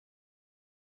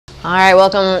All right,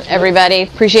 welcome everybody.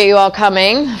 Appreciate you all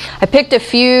coming. I picked a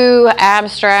few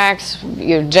abstracts,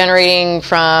 generating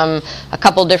from a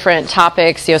couple different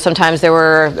topics. Sometimes there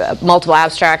were multiple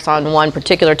abstracts on one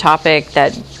particular topic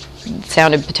that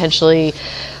sounded potentially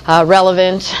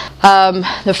relevant.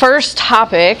 The first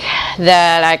topic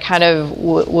that I kind of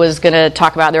was going to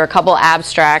talk about, there were a couple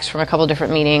abstracts from a couple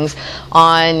different meetings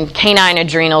on canine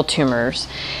adrenal tumors.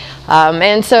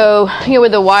 And so,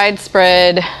 with the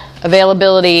widespread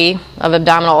availability of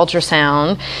abdominal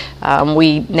ultrasound,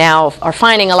 we now are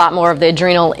finding a lot more of the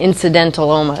adrenal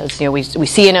incidentalomas. We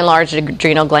see an enlarged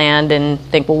adrenal gland and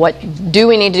think, well, what do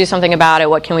we need to do something about it?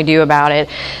 What can we do about it?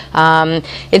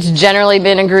 It's generally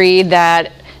been agreed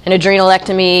that an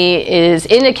adrenalectomy is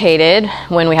indicated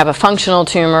when we have a functional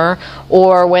tumor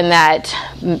or when that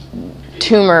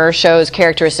tumor shows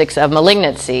characteristics of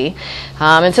malignancy.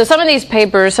 And so some of these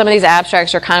papers, some of these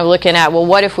abstracts are kind of looking at, well,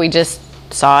 what if we just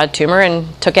saw a tumor and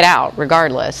took it out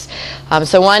regardless?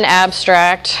 So one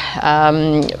abstract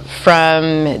from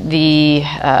the,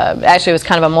 actually it was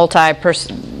kind of a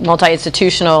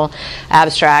multi-institutional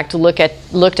abstract, looked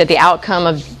at the outcome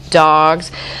of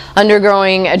dogs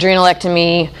undergoing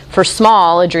adrenalectomy for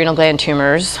small adrenal gland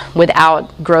tumors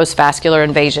without gross vascular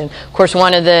invasion. Of course,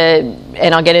 one of the,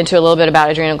 and I'll get into a little bit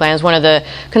about adrenal glands, one of the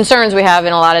concerns we have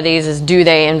in a lot of these is, do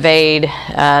they invade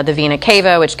the vena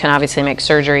cava, which can obviously make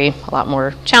surgery a lot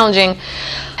more challenging.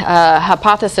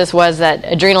 Hypothesis was that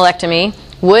adrenalectomy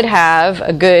would have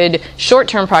a good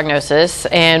short-term prognosis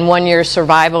and 1-year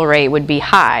survival rate would be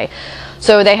high.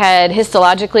 So they had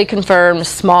histologically confirmed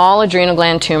small adrenal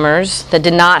gland tumors that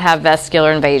did not have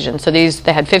vascular invasion. So they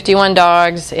had 51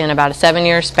 dogs in about a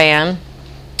 7-year span.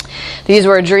 These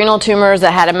were adrenal tumors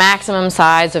that had a maximum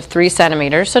size of 3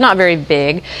 centimeters, so not very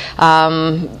big. A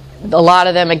lot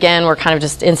of them, again, were kind of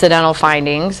just incidental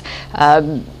findings.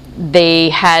 They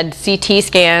had CT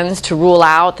scans to rule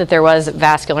out that there was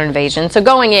vascular invasion. So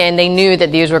going in, they knew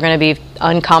that these were going to be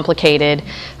uncomplicated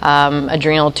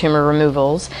adrenal tumor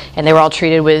removals, and they were all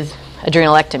treated with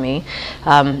adrenalectomy.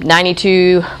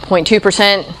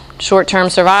 92.2% short-term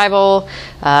survival,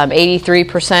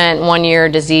 83% 1-year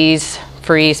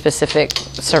disease-free specific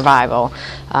survival.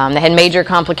 They had major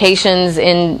complications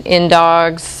in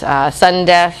dogs, sudden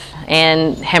death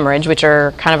and hemorrhage, which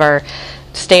are kind of our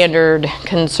standard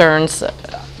concerns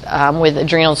with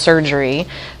adrenal surgery.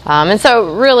 And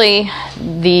so really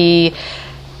the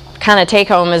kind of take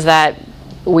home is that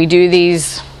we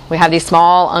have these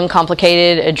small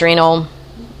uncomplicated adrenal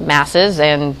masses,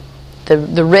 and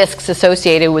the risks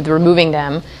associated with removing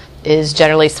them is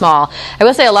generally small. I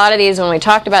will say a lot of these, when we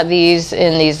talked about these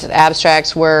in these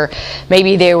abstracts, were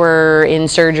maybe they were in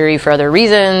surgery for other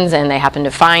reasons and they happened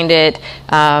to find it.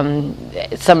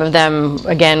 Some of them,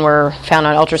 again, were found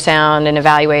on ultrasound and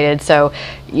evaluated. So,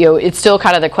 it's still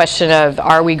kind of the question of,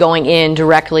 are we going in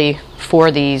directly for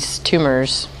these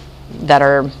tumors that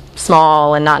are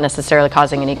small and not necessarily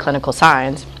causing any clinical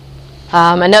signs?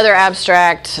 Another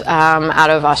abstract out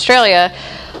of Australia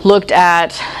looked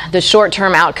at the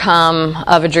short-term outcome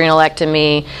of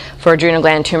adrenalectomy for adrenal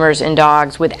gland tumors in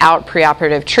dogs without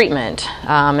preoperative treatment.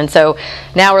 And so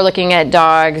now we're looking at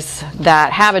dogs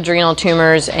that have adrenal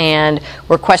tumors and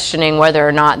we're questioning whether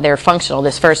or not they're functional.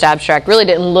 This first abstract really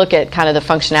didn't look at kind of the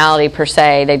functionality per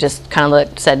se. They just kind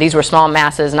of said these were small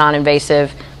masses,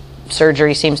 non-invasive.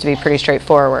 Surgery seems to be pretty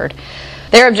straightforward.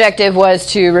 Their objective was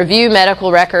to review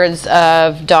medical records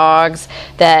of dogs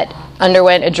that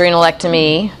underwent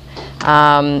adrenalectomy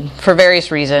for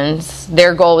various reasons.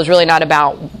 Their goal was really not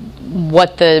about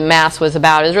what the mass was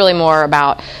about. It was really more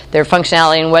about their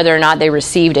functionality and whether or not they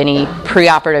received any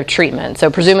preoperative treatment. So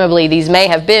presumably these may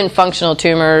have been functional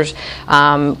tumors,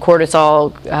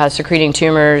 cortisol secreting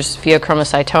tumors,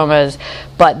 pheochromocytomas,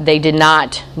 but they did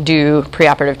not do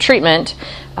preoperative treatment.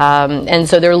 And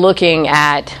so they're looking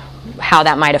at how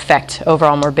that might affect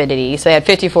overall morbidity. So they had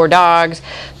 54 dogs,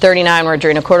 39 were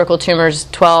adrenocortical tumors,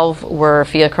 12 were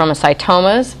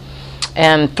pheochromocytomas,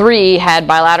 and 3 had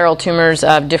bilateral tumors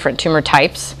of different tumor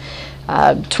types.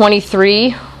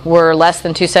 23 were less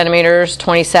than 2 centimeters,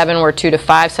 27 were 2 to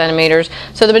 5 centimeters.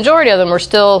 So the majority of them were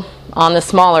still on the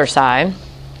smaller side.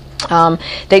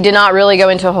 They did not really go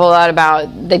into a whole lot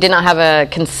about, they did not have a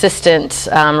consistent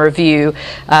review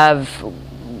of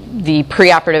the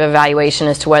preoperative evaluation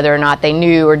as to whether or not they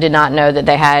knew or did not know that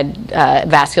they had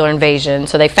vascular invasion.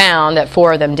 So they found that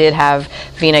 4 of them did have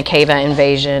vena cava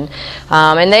invasion.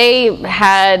 And they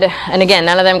had, and again,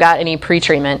 none of them got any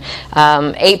pre-treatment.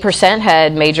 8%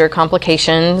 had major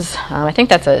complications. I think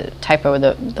that's a typo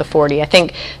with the 40. I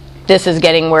think this is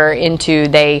getting where into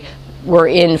they were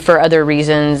in for other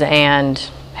reasons and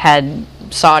had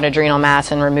saw an adrenal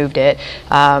mass and removed it.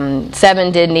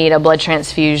 7 did need a blood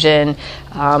transfusion,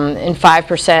 and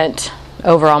 5%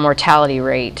 overall mortality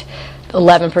rate,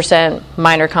 11%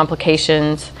 minor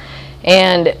complications.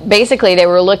 And basically they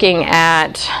were looking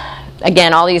at,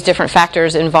 again, all these different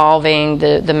factors involving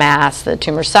the mass, the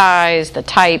tumor size, the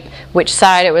type, which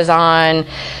side it was on,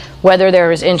 whether there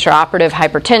was intraoperative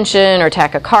hypertension or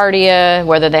tachycardia,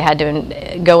 whether they had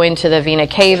to go into the vena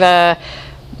cava,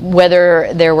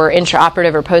 whether there were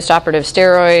intraoperative or postoperative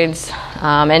steroids,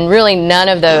 and really none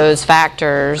of those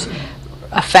factors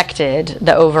affected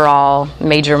the overall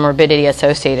major morbidity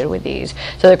associated with these.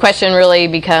 So the question really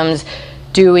becomes,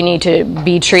 do we need to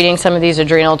be treating some of these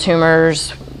adrenal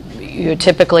tumors?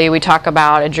 Typically we talk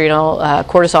about adrenal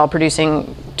cortisol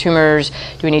producing tumors.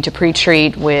 Do we need to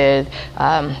pre-treat with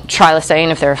trilostane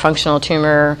if they're a functional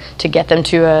tumor to get them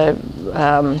to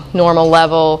a normal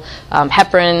level,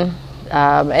 heparin?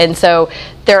 And so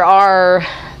there are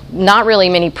not really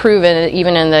many proven,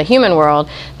 even in the human world,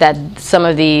 that some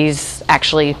of these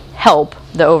actually help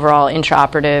the overall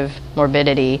intraoperative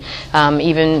morbidity.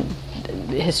 Even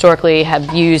historically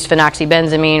have used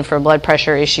phenoxybenzamine for blood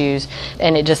pressure issues,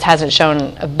 and it just hasn't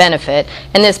shown a benefit.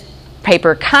 And this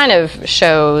paper kind of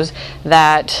shows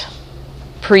that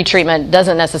pre-treatment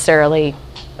doesn't necessarily,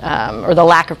 or the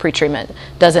lack of pre-treatment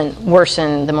doesn't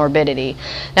worsen the morbidity.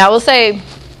 Now I will say,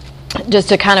 just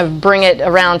to kind of bring it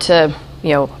around to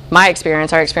my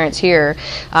experience, our experience here,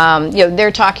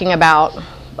 they're talking about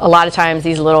a lot of times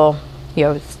these little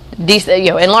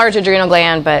enlarged adrenal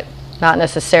gland, but not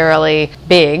necessarily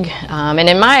big. And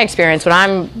in my experience, when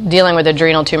I'm dealing with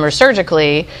adrenal tumors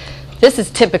surgically, this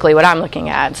is typically what I'm looking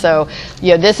at. So,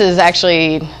 this is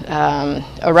actually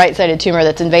a right-sided tumor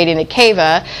that's invading the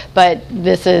cava, but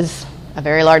this is a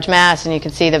very large mass, and you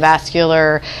can see the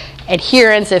vascular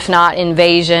adherence, if not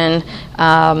invasion.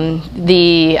 I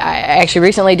actually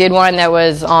recently did one that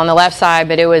was on the left side,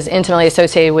 but it was intimately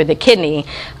associated with the kidney,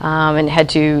 and had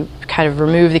to kind of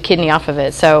remove the kidney off of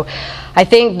it. So I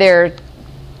think they're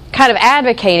kind of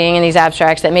advocating in these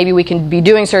abstracts that maybe we can be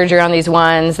doing surgery on these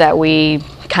ones that we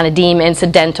kind of deem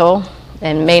incidental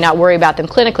and may not worry about them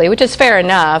clinically, which is fair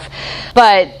enough,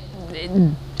 but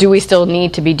do we still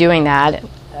need to be doing that?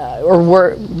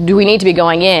 Or do we need to be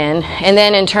going in? And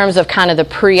then in terms of kind of the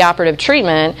preoperative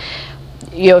treatment,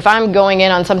 if I'm going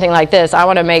in on something like this, I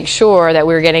want to make sure that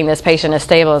we're getting this patient as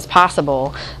stable as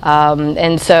possible.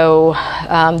 And so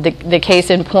the case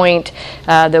in point,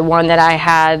 the one that I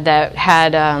had that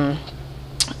had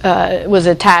was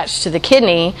attached to the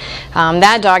kidney,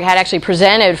 that dog had actually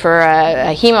presented for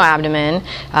a hemoabdomen.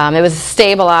 It was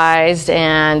stabilized,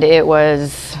 and it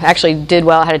was actually did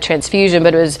well. It had a transfusion,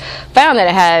 but it was found that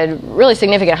it had really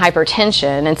significant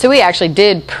hypertension, and so we actually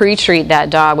did pre-treat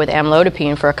that dog with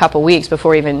amlodipine for a couple weeks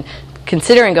before even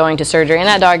considering going to surgery, and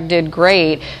that dog did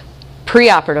great.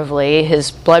 Preoperatively, his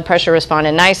blood pressure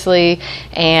responded nicely,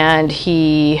 and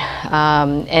he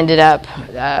ended up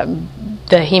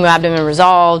the hemoabdomen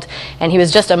resolved, and he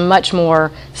was just a much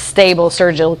more stable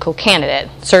surgical candidate.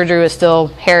 Surgery was still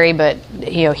hairy, but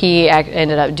he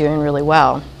ended up doing really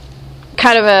well.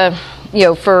 Kind of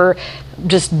a for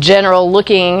just general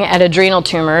looking at adrenal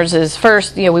tumors is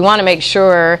first we want to make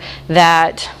sure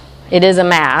that it is a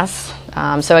mass.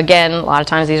 So again, a lot of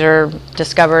times these are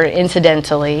discovered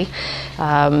incidentally.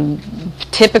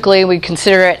 Typically we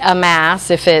consider it a mass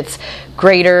if it's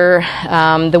greater,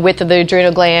 the width of the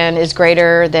adrenal gland is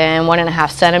greater than 1.5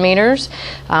 centimeters.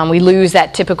 We lose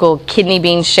that typical kidney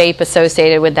bean shape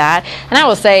associated with that. And I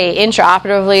will say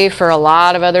intraoperatively for a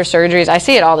lot of other surgeries, I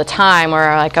see it all the time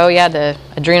where like, oh yeah, the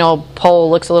adrenal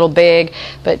pole looks a little big,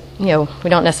 but we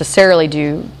don't necessarily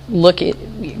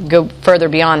go further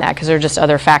beyond that because there are just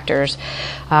other factors.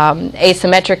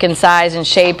 Asymmetric in size and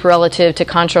shape relative to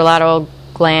contralateral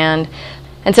gland.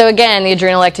 And so again, the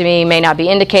adrenalectomy may not be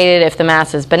indicated if the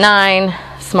mass is benign,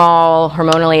 small,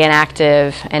 hormonally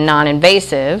inactive, and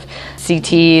non-invasive.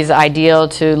 CT is ideal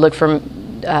to look for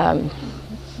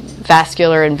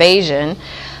vascular invasion.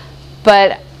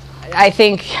 But I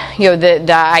think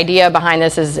the idea behind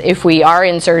this is if we are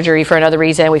in surgery for another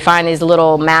reason, we find these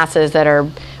little masses that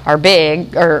are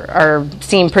big or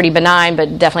seem pretty benign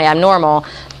but definitely abnormal,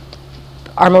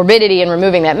 our morbidity in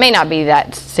removing that may not be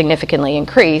that significantly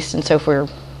increased, and so if we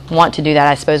want to do that,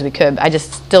 I suppose we could. I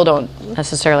just still don't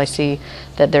necessarily see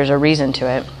that there's a reason to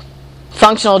it.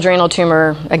 Functional adrenal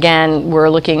tumor, again, we're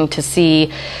looking to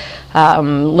see,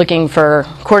 looking for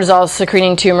cortisol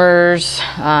secreting tumors,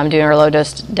 doing our low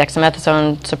dose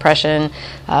dexamethasone suppression,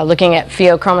 looking at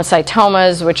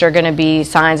pheochromocytomas, which are going to be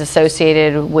signs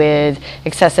associated with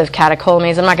excessive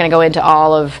catecholamines. I'm not going to go into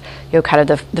all of kind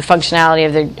of the functionality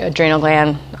of the adrenal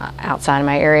gland outside of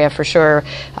my area for sure.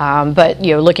 But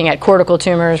looking at cortical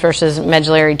tumors versus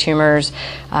medullary tumors,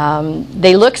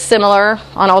 they look similar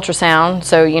on ultrasound.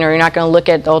 So you're not going to look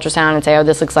at the ultrasound and say, oh,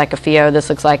 this looks like a pheo, this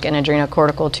looks like an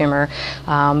adrenocortical tumor.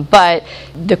 But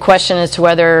the question as to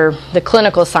whether the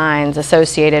clinical signs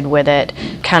associated with it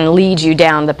kind of lead you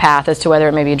down the path as to whether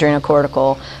it may be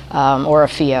adrenocortical or a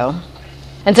pheo.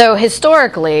 And so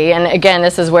historically, and again,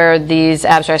 this is where these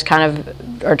abstracts kind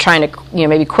of are trying to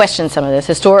maybe question some of this.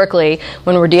 Historically,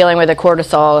 when we're dealing with a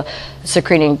cortisol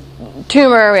secreting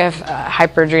tumor, we have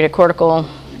hyperadrenocortical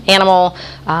animal.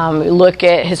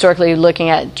 Historically looking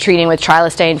at treating with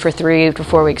trilostane for 3 to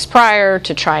 4 weeks prior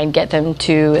to try and get them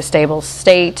to a stable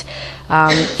state.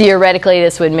 Theoretically,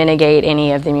 this would mitigate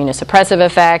any of the immunosuppressive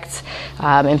effects,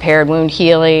 impaired wound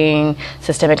healing,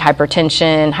 systemic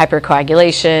hypertension,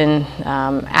 hypercoagulation,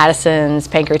 Addison's,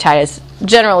 pancreatitis,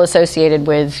 general associated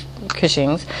with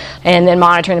Cushing's, and then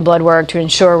monitoring the blood work to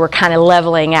ensure we're kind of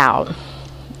leveling out.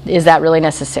 Is that really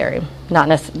necessary?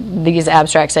 These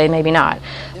abstracts say maybe not.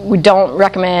 We don't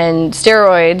recommend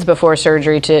steroids before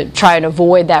surgery to try and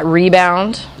avoid that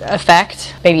rebound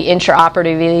effect. Maybe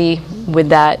intraoperatively with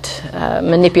that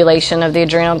manipulation of the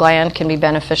adrenal gland can be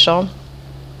beneficial.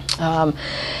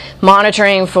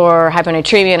 Monitoring for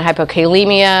hyponatremia and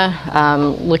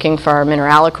hypokalemia, looking for our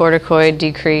mineralocorticoid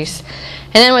decrease.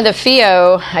 And then with the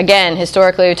pheo, again,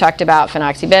 historically we talked about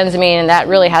phenoxybenzamine, and that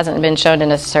really hasn't been shown to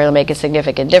necessarily make a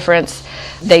significant difference.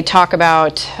 They talk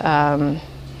about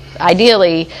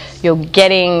ideally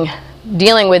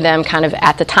dealing with them kind of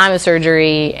at the time of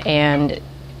surgery and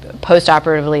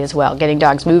post-operatively as well, getting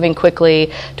dogs moving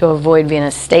quickly to avoid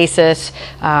venous stasis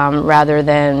rather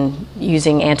than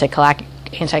using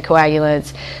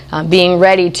anticoagulants, being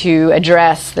ready to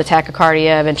address the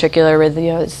tachycardia, ventricular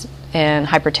arrhythmias, and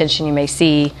hypertension you may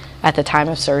see at the time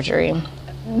of surgery.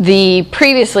 The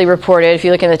previously reported, if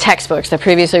you look in the textbooks, the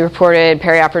previously reported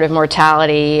perioperative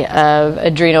mortality of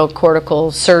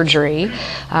adrenocortical surgery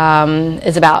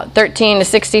is about 13 to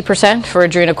 60% for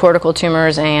adrenocortical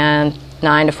tumors and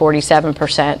 9 to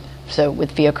 47% so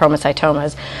with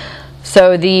pheochromocytomas.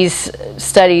 So these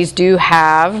studies do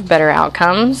have better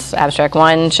outcomes. Abstract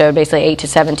 1 showed basically 8 to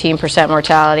 17%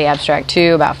 mortality. Abstract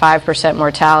 2 about 5%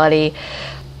 mortality.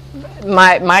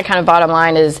 My kind of bottom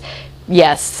line is,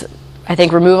 yes, I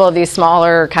think removal of these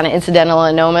smaller kind of incidental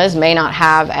anomas may not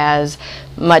have as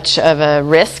much of a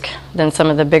risk than some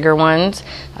of the bigger ones.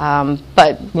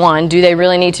 But one, do they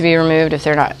really need to be removed if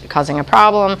they're not causing a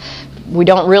problem? We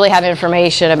don't really have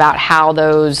information about how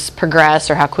those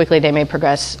progress or how quickly they may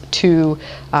progress to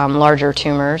larger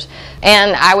tumors.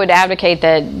 And I would advocate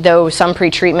that though some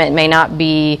pretreatment may not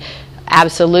be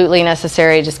absolutely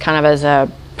necessary, just kind of as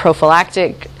a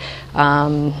prophylactic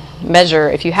measure,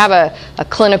 if you have a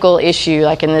clinical issue,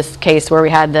 like in this case where we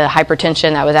had the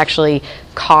hypertension that was actually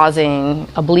causing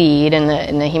a bleed in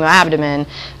the hemoabdomen,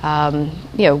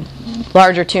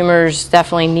 larger tumors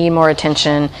definitely need more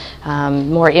attention,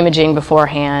 more imaging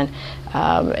beforehand.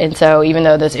 And so even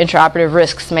though those intraoperative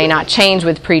risks may not change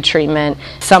with pretreatment,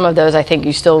 some of those I think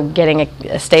you're still getting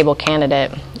a stable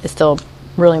candidate is still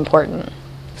really important.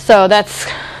 So that's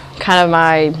kind of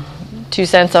my 2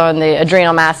 cents on the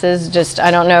adrenal masses. Just,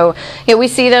 I don't know, we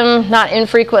see them not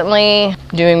infrequently,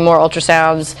 doing more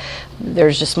ultrasounds.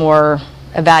 There's just more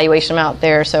evaluation out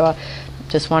there, so I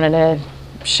just wanted to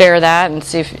share that and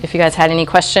see if you guys had any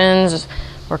questions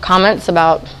or comments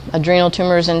about adrenal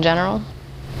tumors in general.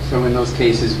 So in those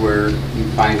cases where you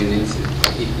find an incident,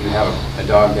 you have a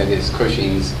dog that is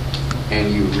Cushing's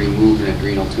and you remove an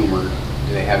adrenal tumor,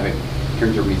 do they have it in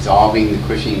terms of resolving the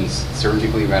Cushing's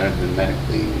surgically rather than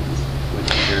medically?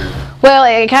 Well,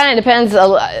 it kind of depends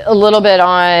a little bit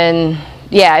on,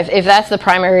 if that's the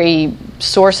primary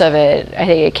source of it, I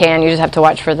think it can. You just have to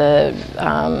watch for the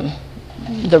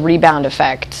rebound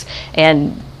effects.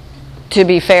 And to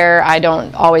be fair, I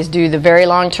don't always do the very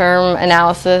long-term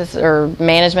analysis or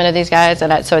management of these guys,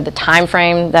 and so the time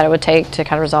frame that it would take to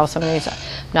kind of resolve some of these,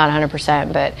 not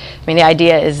 100%. But I mean, the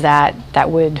idea is that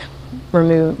would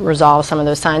resolve some of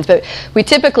those signs. But we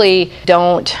typically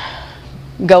don't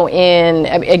go in,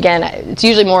 again, it's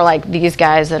usually more like these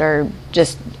guys that are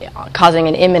just causing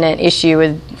an imminent issue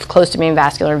with close to being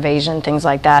vascular invasion, things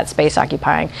like that, space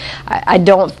occupying.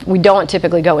 We don't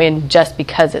typically go in just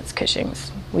because it's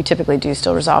Cushing's. We typically do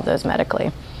still resolve those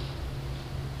medically.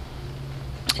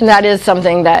 And that is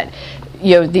something that,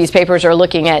 these papers are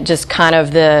looking at, just kind of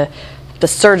the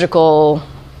surgical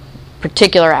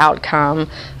particular outcome,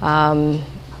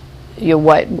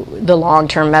 what the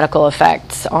long-term medical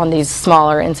effects on these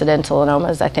smaller incidental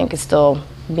anomas, I think, is still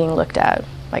being looked at,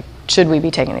 like should we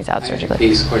be taking these out surgically? I had a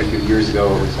case quite a few years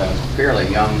ago. It was a fairly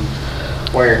young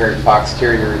wire-haired fox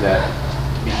terrier that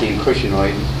became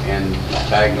cushingoid and was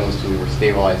diagnosed when we were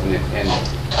stabilizing it. And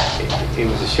it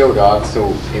was a show dog, so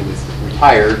it was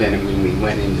retired, and when we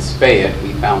went in to spay it,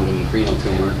 we found an adrenal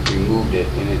tumor, removed it,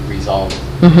 and it resolved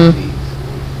the disease.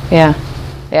 Yeah.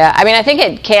 Yeah, I mean, I think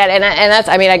it can, and that's,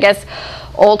 I mean, I guess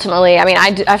ultimately, I mean,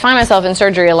 I find myself in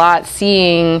surgery a lot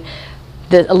seeing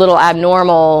a little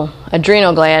abnormal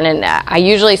adrenal gland, and I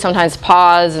usually sometimes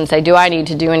pause and say, do I need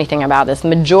to do anything about this?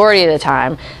 Majority of the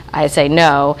time, I say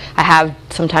no. I have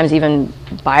sometimes even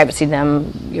biopsied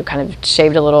them, kind of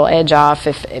shaved a little edge off,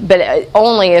 but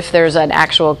only if there's an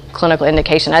actual clinical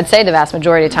indication. I'd say the vast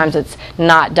majority of times it's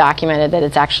not documented that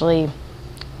it's actually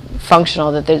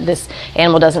functional, that this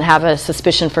animal doesn't have a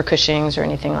suspicion for Cushing's or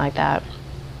anything like that.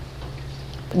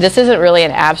 This isn't really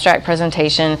an abstract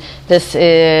presentation. This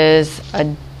is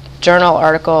a journal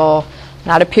article,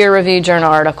 not a peer-reviewed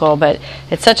journal article, but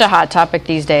it's such a hot topic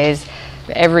these days.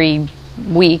 Every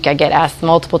week I get asked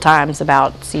multiple times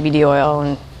about CBD oil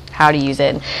and how to use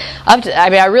it. I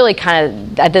mean, I really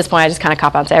kind of, at this point, I just kind of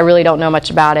cop out and say I really don't know much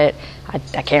about it.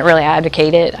 I can't really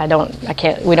advocate it.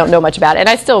 We don't know much about it. And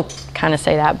I still kind of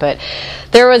say that, but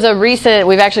there was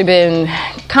we've actually been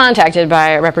contacted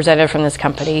by a representative from this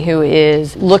company who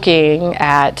is looking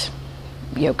at,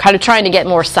 kind of trying to get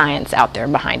more science out there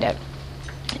behind it.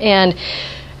 And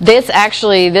this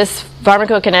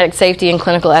pharmacokinetic safety and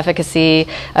clinical efficacy,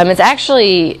 it's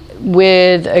actually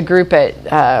with a group at,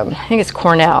 I think it's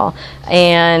Cornell,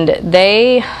 and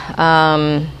they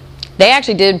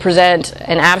actually did present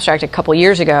an abstract a couple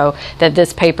years ago that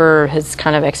this paper has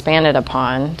kind of expanded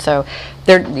upon. So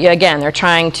they're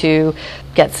trying to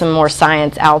get some more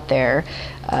science out there.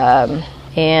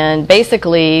 And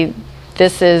basically,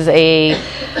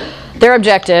 their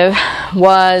objective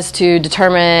was to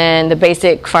determine the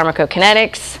basic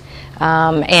pharmacokinetics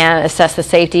and assess the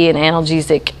safety and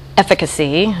analgesic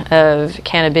efficacy of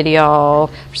cannabidiol,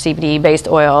 CBD-based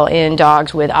oil in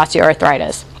dogs with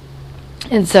osteoarthritis.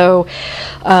 And so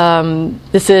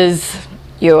this is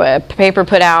a paper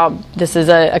put out. This is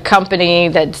a company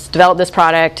that's developed this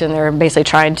product, and they're basically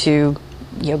trying to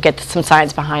get some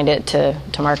science behind it to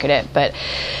market it. But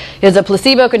it was a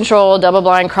placebo-controlled,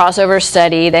 double-blind crossover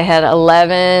study. They had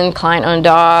 11 client-owned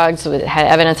dogs that had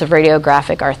evidence of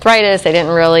radiographic arthritis. They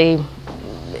didn't really,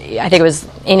 I think it was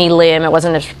any limb. It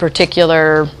wasn't a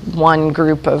particular one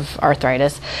group of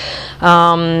arthritis.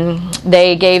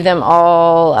 They gave them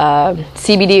all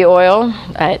CBD oil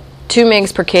at 2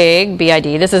 mg per kg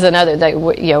BID. This is another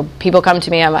that people come to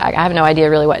me. I have no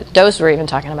idea really what dose we're even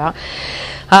talking about.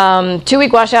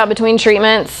 2-week washout between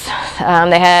treatments.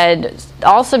 They had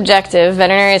all subjective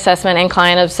veterinary assessment and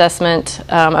client assessment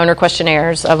owner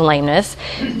questionnaires of lameness.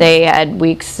 They had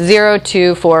weeks 0,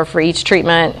 2, 4 for each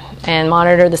treatment and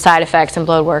monitor the side effects and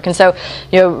blood work. And so,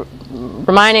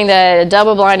 reminding that a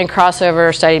double-blind and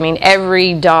crossover study,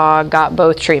 every dog got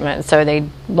both treatments. So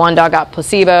one dog got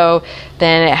placebo,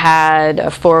 then it had a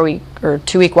 4-week or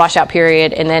 2-week washout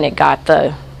period, and then it got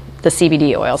the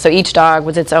CBD oil. So each dog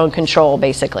was its own control,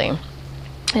 basically.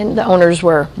 And the owners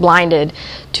were blinded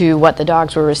to what the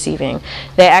dogs were receiving.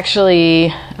 They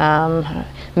actually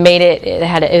made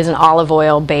it was an olive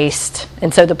oil based,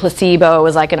 and so the placebo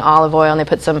was like an olive oil, and they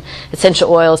put some essential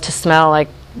oils to smell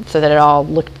so that it all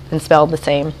looked and smelled the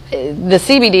same. The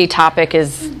CBD topic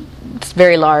it's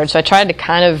very large, so I tried to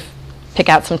kind of pick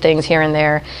out some things here and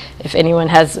there. If anyone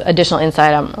has additional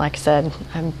insight, like I said,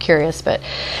 I'm curious. But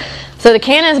so the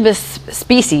cannabis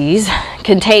species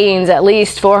contains at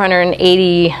least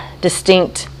 480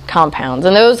 distinct compounds,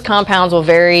 and those compounds will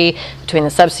vary between the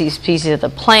subspecies of the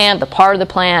plant, the part of the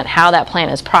plant, how that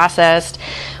plant is processed.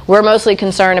 We're mostly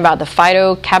concerned about the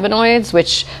phytocannabinoids,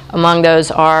 which among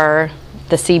those are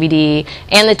the CBD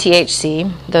and the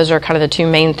THC. Those are kind of the 2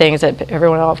 main things that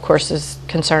everyone, of course, is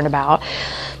concerned about.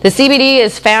 The CBD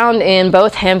is found in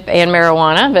both hemp and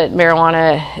marijuana, but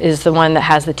marijuana is the one that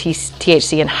has the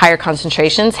THC in higher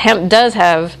concentrations. Hemp does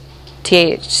have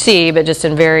THC, but just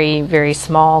in very, very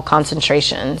small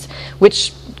concentrations,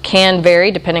 which can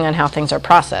vary depending on how things are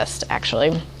processed,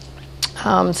 actually.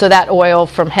 So that oil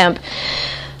from hemp,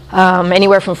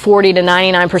 anywhere from 40 to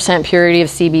 99% purity of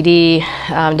CBD,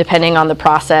 depending on the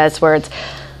process, where it's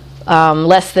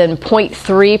less than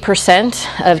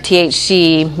 0.3% of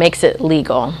THC makes it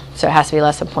legal. So it has to be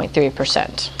less than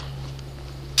 0.3%.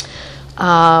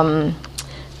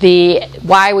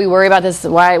 Why we worry about this,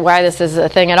 why this is a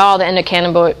thing at all, the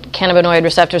endocannabinoid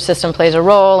receptor system plays a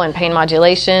role in pain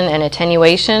modulation and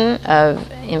attenuation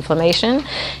of inflammation.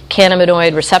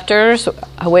 Cannabinoid receptors,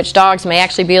 which dogs may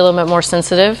actually be a little bit more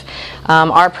sensitive,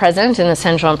 are present in the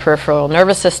central and peripheral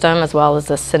nervous system as well as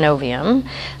the synovium.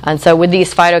 And so with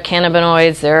these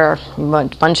phytocannabinoids, there are a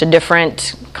bunch of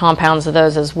different compounds of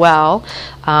those as well,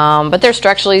 but they're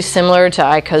structurally similar to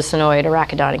eicosanoid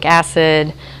arachidonic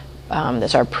acid.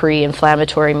 Those are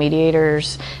pre-inflammatory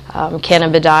mediators.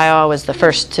 Cannabidiol was the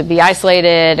first to be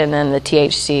isolated, and then the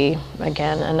THC,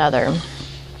 again, another.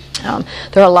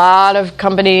 There are a lot of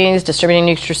companies distributing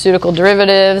nutraceutical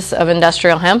derivatives of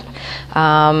industrial hemp,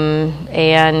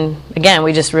 and again,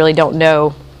 we just really don't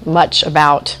know much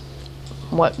about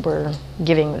what we're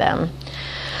giving them.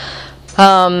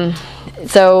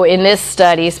 So in this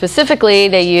study specifically,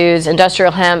 they use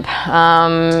industrial hemp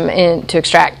to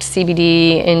extract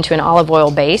CBD into an olive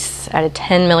oil base at a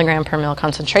 10 milligram per mil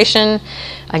concentration.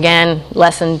 Again,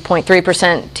 less than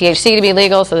 0.3% THC to be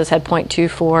legal, so this had 0.24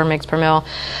 mg per mil.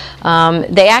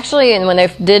 They actually, and when they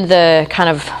did the kind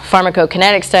of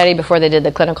pharmacokinetic study before they did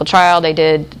the clinical trial,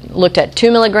 they looked at 2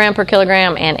 milligram per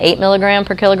kilogram and 8 milligram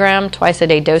per kilogram twice a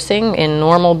day dosing in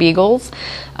normal beagles.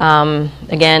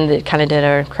 Again, they kind of did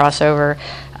a crossover.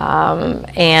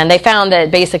 And they found that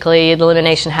basically the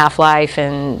elimination half-life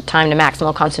and time to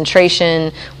maximal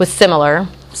concentration was similar.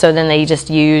 So then they just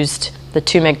used the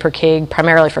 2 mg per kg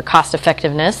primarily for cost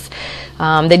effectiveness.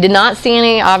 They did not see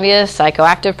any obvious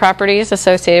psychoactive properties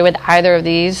associated with either of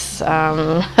these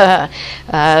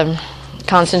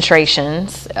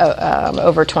concentrations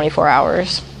over 24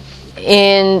 hours.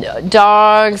 In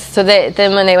dogs, so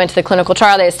then when they went to the clinical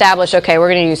trial, they established, okay, we're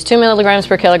going to use 2 milligrams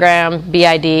per kilogram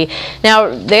BID. Now,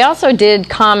 they also did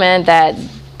comment that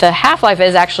the half-life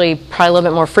is actually probably a little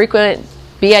bit more frequent.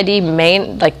 BID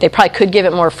they probably could give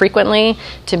it more frequently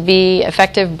to be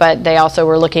effective, but they also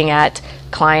were looking at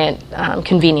client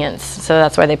convenience, so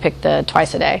that's why they picked the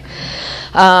twice a day.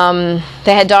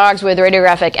 They had dogs with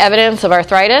radiographic evidence of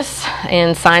arthritis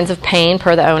and signs of pain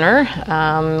per the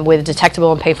owner, with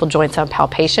detectable and painful joints on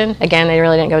palpation. Again, they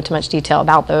really didn't go into much detail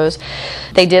about those.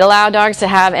 They did allow dogs to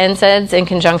have NSAIDs in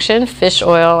conjunction, fish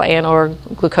oil and or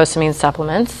glucosamine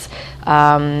supplements,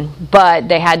 but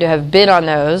they had to have been on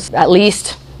those at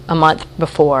least a month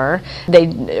before. They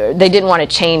didn't want to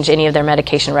change any of their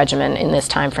medication regimen in this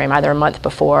time frame, either a month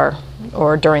before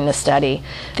or during the study.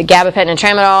 The gabapentin and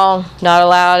tramadol not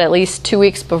allowed at least 2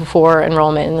 weeks before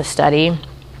enrollment in the study.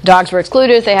 Dogs were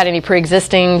excluded if they had any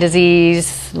pre-existing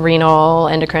disease, renal,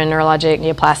 endocrine, neurologic,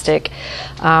 neoplastic,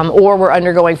 or were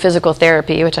undergoing physical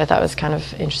therapy, which I thought was kind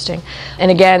of interesting. And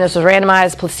again, this was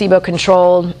randomized,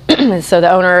 placebo-controlled, so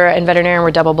the owner and veterinarian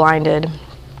were double-blinded.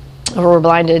 Were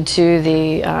blinded to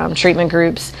the treatment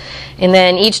groups, and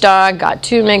then each dog got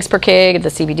 2 mg per kg of the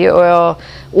CBD oil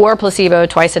or placebo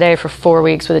twice a day for 4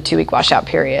 weeks with a 2-week washout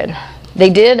period. They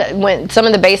did, when some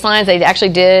of the baselines, they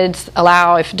actually did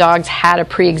allow if dogs had a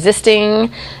pre-existing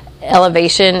mild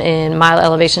elevation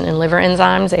in liver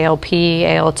enzymes, ALP,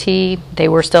 ALT, they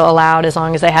were still allowed as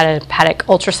long as they had a hepatic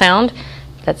ultrasound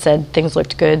that said things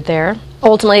looked good there.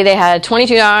 Ultimately, they had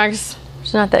 22 dogs.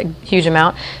 It's not that huge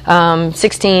amount.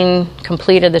 16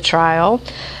 completed the trial.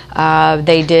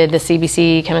 They did the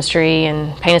CBC chemistry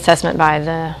and pain assessment by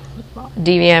the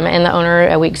DVM and the owner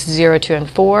at weeks 0, 2, and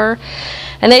 4.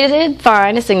 And they did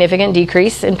find a significant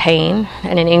decrease in pain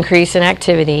and an increase in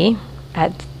activity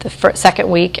at the second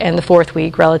week and the 4th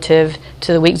week relative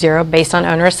to the week 0 based on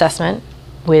owner assessment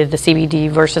with the CBD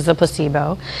versus the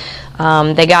placebo.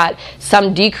 They got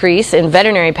some decrease in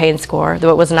veterinary pain score, though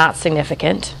it was not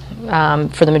significant.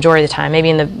 For the majority of the time,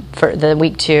 maybe for the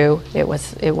week 2, it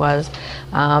was.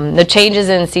 The changes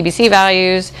in CBC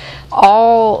values,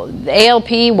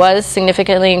 ALP was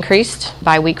significantly increased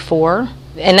by week 4,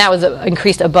 and that was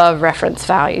increased above reference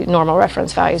value, normal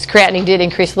reference values. Creatinine did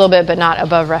increase a little bit, but not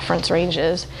above reference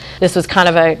ranges. This was kind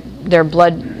of their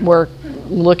blood work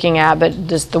looking at, but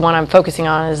just the one I'm focusing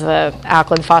on is the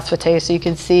alkaline phosphatase. So you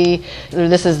can see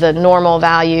this is the normal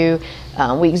value,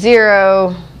 week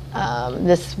 0.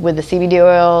 This with the CBD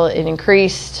oil, it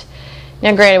increased.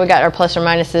 Now, granted, we got our plus or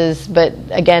minuses, but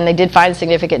again, they did find a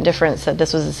significant difference that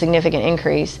this was a significant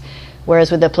increase,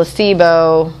 whereas with the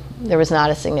placebo, there was not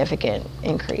a significant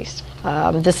increase.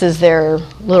 This is their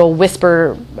little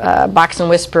box and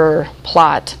whisper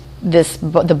plot.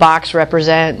 The box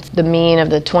represents the mean of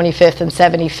the 25th and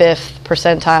 75th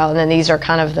percentile, and then these are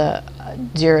kind of the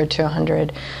 0 to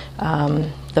 100.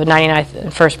 The 99th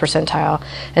and 1st percentile.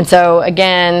 And so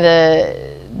again,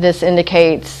 this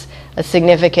indicates a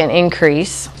significant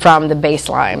increase from the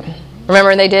baseline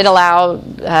Remember, they did allow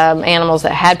animals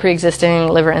that had pre-existing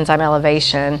liver enzyme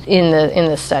elevation in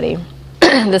the study.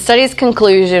 The study's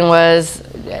conclusion was,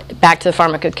 back to the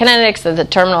pharmacokinetics, that the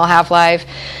terminal half-life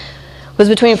was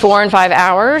between 4 and 5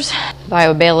 hours.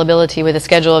 Bioavailability with a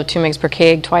schedule of 2 mg per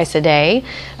kg twice a day.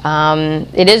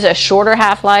 It is a shorter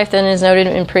half-life than is noted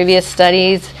in previous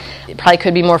studies. It probably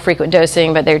could be more frequent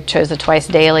dosing, but they chose the twice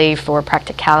daily for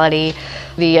practicality.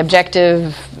 The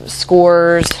objective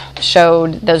scores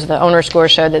showed, those are the owner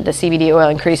scores, showed that the CBD oil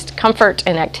increased comfort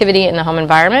and activity in the home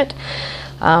environment.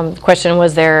 The question,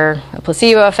 was there a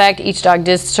placebo effect? Each dog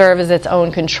did serve as its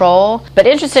own control. But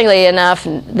interestingly enough,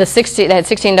 they had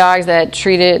 16 dogs that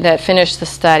finished the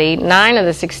study. 9 of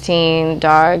the 16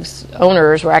 dogs'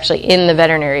 owners were actually in the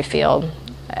veterinary field.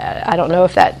 I don't know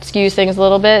if that skews things a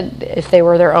little bit, if they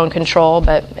were their own control,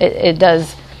 but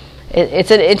it's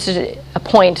a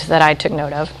point that I took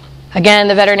note of. Again,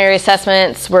 the veterinary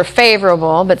assessments were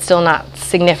favorable, but still not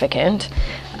significant.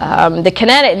 The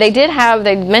kinetic,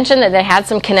 they mentioned that they had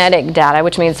some kinetic data,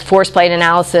 which means force plate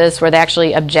analysis, where they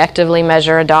actually objectively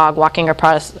measure a dog walking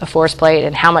across a force plate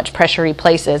and how much pressure he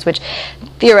places, which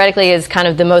theoretically is kind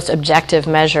of the most objective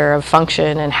measure of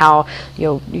function, and how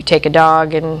you take a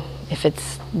dog, and if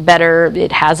it's better,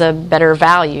 it has a better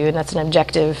value, and that's an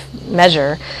objective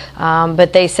measure.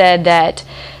 But they said that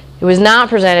it was not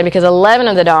presented because 11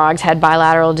 of the dogs had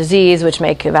bilateral disease, which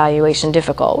make evaluation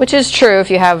difficult, which is true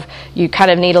if you kind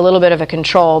of need a little bit of a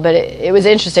control, but it was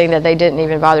interesting that they didn't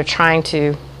even bother trying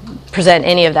to present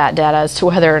any of that data as to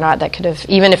whether or not that could have,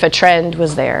 even if a trend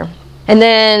was there. And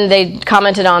then they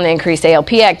commented on the increased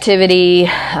ALP activity.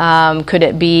 Could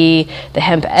it be the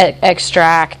hemp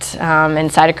extract and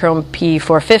cytochrome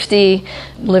P450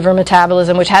 liver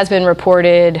metabolism, which has been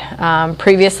reported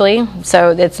previously? So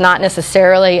it's not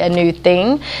necessarily a new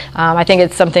thing. I think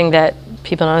it's something that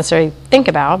people don't necessarily think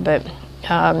about, but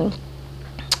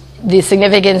the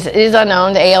significance is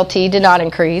unknown. The ALT did not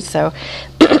increase, so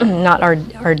not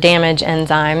our damage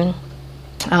enzyme.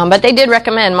 But they did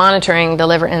recommend monitoring the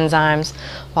liver enzymes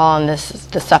while on the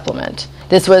supplement.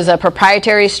 This was a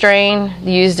proprietary strain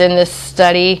used in this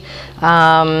study.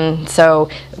 So,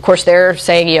 of course, they're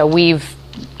saying, we've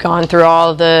gone through all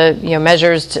of the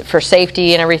measures for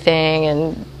safety and everything,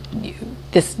 and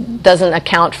this doesn't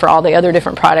account for all the other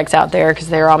different products out there because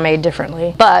they're all made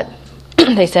differently. But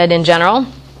they said, in general,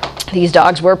 these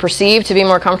dogs were perceived to be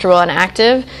more comfortable and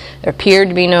active. There appeared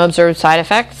to be no observed side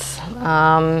effects.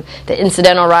 The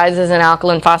incidental rises in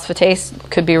alkaline phosphatase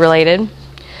could be related.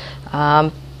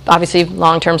 Obviously,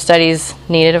 long-term studies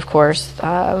needed, of course.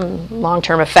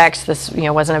 Long-term effects, this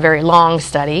wasn't a very long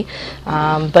study,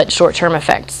 but short-term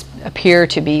effects appear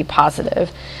to be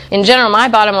positive. In general, my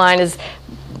bottom line is,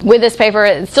 with this paper,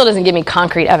 it still doesn't give me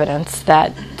concrete evidence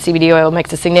that CBD oil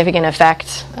makes a significant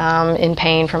effect in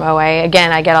pain from OA.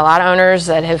 Again, I get a lot of owners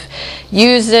that have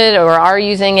used it or are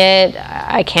using it.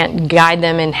 I can't guide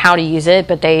them in how to use it,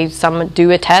 but some do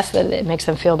attest that it makes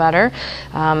them feel better.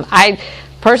 I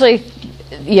personally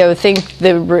think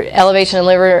the elevation in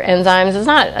liver enzymes is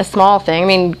not a small thing. I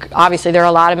mean, obviously there are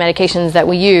a lot of medications that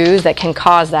we use that can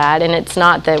cause that, and it's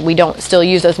not that we don't still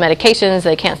use those medications,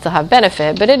 they can't still have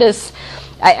benefit, but it is.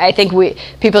 I think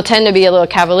people tend to be a little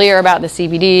cavalier about the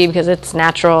CBD because it's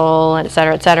natural, and et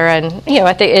cetera, and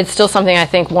I think it's still something I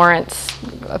think warrants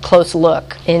a close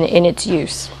look in its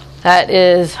use. That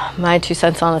is my 2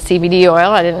 cents on the CBD oil.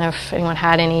 I didn't know if anyone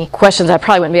had any questions I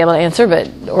probably wouldn't be able to answer,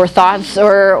 or thoughts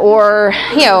or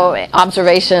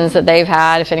observations that they've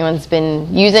had, if anyone's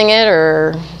been using it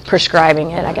or prescribing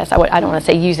it. I guess I don't want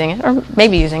to say using it, or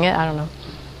maybe using it, I don't know.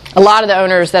 A lot of the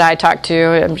owners that I talk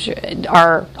to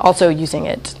are also using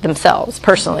it themselves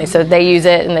personally, so they use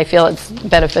it and they feel it's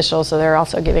beneficial, so they're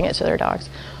also giving it to their dogs.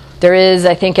 There is,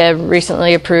 I think, a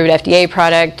recently approved FDA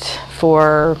product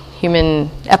for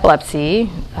human epilepsy,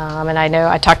 and I know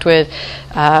I talked with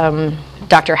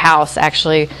Dr. House,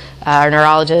 actually, our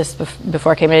neurologist,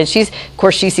 before I came in. Of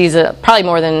course, she sees it probably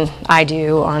more than I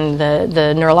do on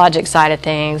the neurologic side of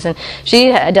things, and she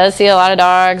does see a lot of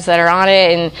dogs that are on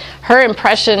it, and her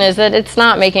impression is that it's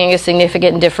not making a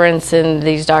significant difference in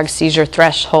these dogs' seizure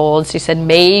thresholds. She said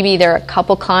maybe there are a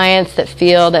couple clients that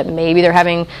feel that maybe they're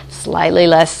having slightly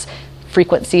less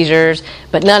frequent seizures,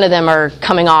 but none of them are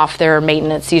coming off their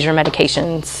maintenance seizure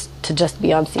medications to just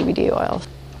be on CBD oils.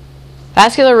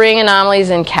 Vascular ring anomalies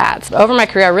in cats. Over my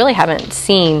career, I really haven't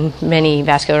seen many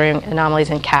vascular ring anomalies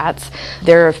in cats.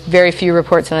 There are very few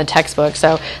reports in the textbook,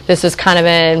 so this was kind of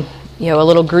a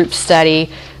little group study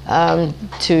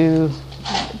to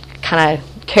kind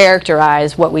of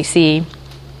characterize what we see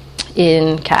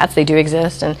in cats. They do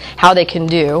exist, and how they can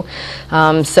do.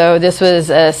 So this was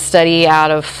a study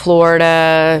out of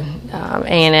Florida,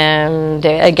 A&M,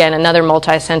 again, another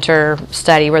multi-center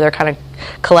study where they're kind of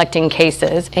collecting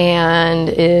cases. And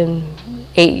in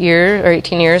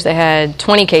 18 years, they had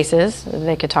 20 cases that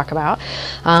they could talk about.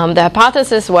 The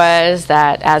hypothesis was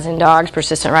that, as in dogs,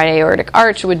 persistent right aortic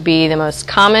arch would be the most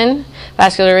common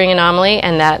vascular ring anomaly,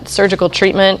 and that surgical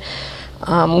treatment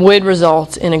would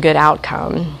result in a good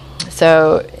outcome.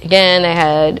 So again, they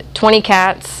had 20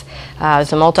 cats. It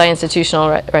was a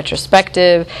multi-institutional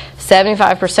retrospective.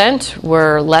 75%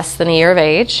 were less than a year of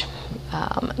age.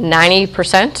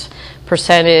 90%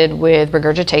 presented with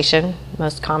regurgitation,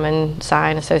 most common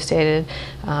sign associated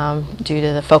due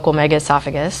to the focal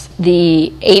megaesophagus.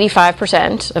 The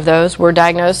 85% of those were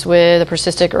diagnosed with a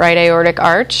persistent right aortic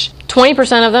arch.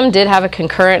 20% of them did have a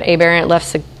concurrent aberrant left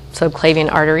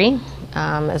subclavian artery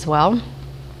as well.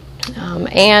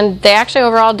 And they actually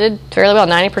overall did fairly well.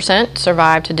 90%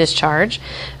 survived to discharge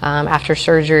after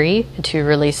surgery to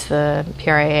release the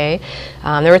PRAA.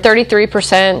 There were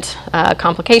 33%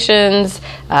 complications,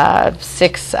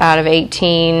 6 out of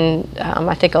 18.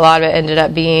 I think a lot of it ended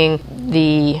up being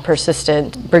the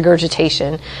persistent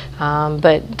regurgitation,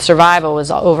 but survival was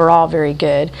overall very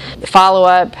good.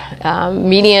 Follow-up,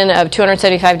 median of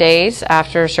 275 days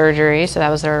after surgery, so that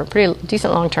was their pretty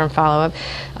decent long-term follow-up.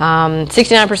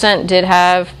 69% did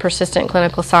have persistent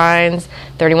clinical signs,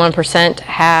 31%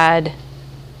 had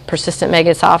persistent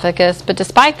megaesophagus, but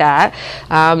despite that,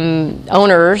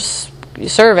 owners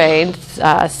surveyed,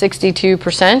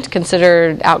 62%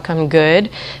 considered outcome good,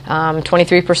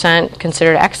 23%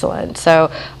 considered excellent.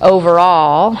 So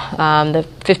overall, the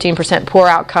 15% poor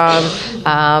outcome,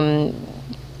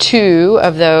 2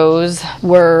 of those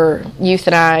were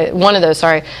euthanized. One of those,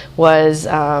 was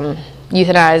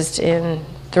euthanized in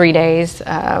 3 days,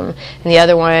 and the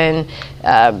other one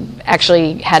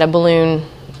actually had a balloon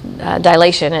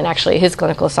dilation, and actually its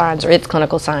clinical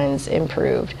signs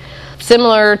improved.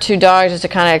 Similar to dogs, just to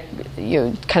kind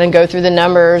of go through the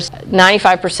numbers,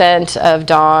 95% of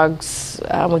dogs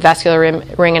with vascular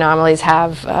ring anomalies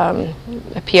have a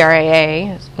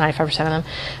PRAA, 95% of them.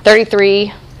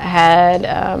 33 had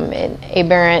an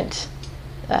aberrant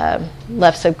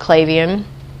left subclavian.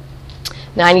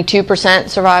 92%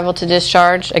 survival to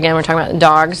discharge. Again, we're talking about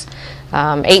dogs.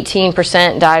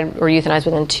 18% died or euthanized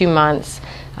within 2 months.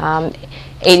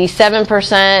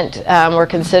 87% were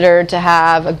considered to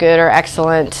have a good or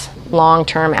excellent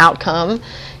long-term outcome,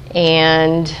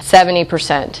 and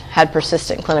 70% had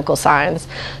persistent clinical signs.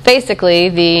 Basically,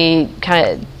 the kind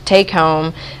of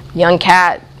take-home, young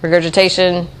cat,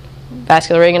 regurgitation,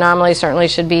 vascular ring anomaly certainly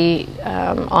should be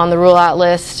on the rule-out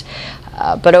list.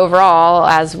 But overall,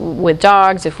 as with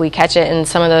dogs, if we catch it and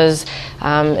some of those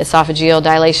esophageal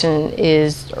dilation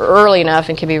is early enough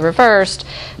and can be reversed,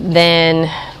 then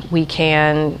we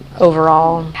can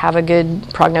overall have a good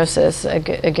prognosis, a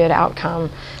good outcome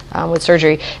with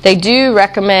surgery. They do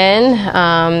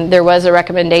recommend, there was a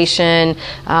recommendation,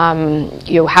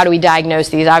 how do we diagnose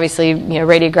these? Obviously,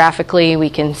 radiographically we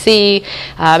can see,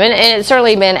 and it's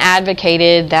certainly been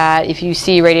advocated that if you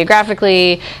see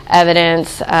radiographically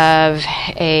evidence of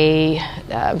a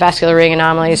vascular ring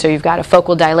anomaly, so you've got a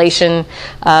focal dilation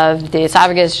of the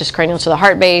esophagus, just cranial to the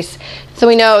heart base, so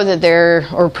we know that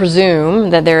or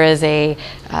presume that there is a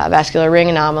vascular ring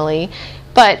anomaly.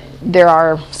 But there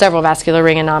are several vascular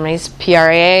ring anomalies.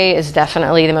 PRAA is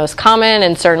definitely the most common,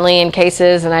 and certainly in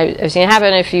cases, and I've seen it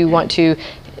happen, if you want to,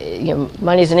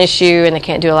 money's an issue and they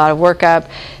can't do a lot of workup,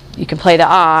 you can play the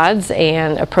odds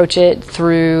and approach it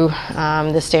through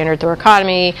the standard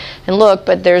thoracotomy and look,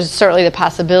 but there's certainly the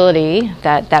possibility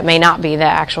that that may not be the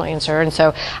actual answer. And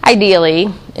so ideally,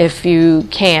 if you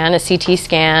can, a CT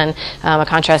scan, a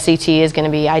contrast CT is going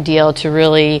to be ideal to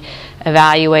really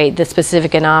evaluate the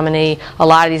specific anomaly. A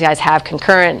lot of these guys have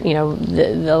concurrent,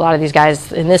 a lot of these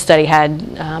guys in this study had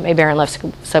aberrant left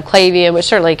subclavian, which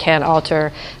certainly can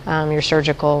alter your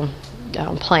surgical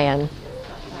plan.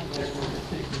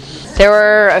 There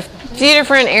were a few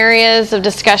different areas of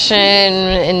discussion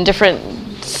in different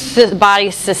body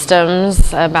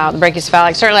systems about the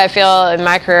brachiocephalic. Certainly I feel in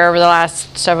my career over the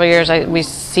last several years we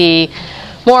see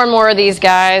more and more of these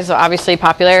guys. Obviously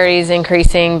popularity is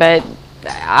increasing, but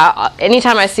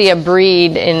anytime I see a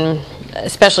breed in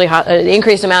especially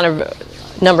increased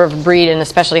number of breed in a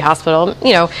specialty hospital,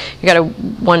 you got to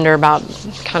wonder about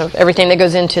kind of everything that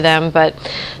goes into them. But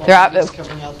they're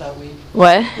coming out that week.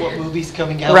 What movie's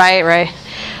coming out? Right.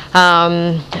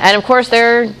 And of course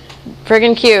they're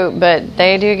friggin' cute, but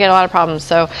they do get a lot of problems.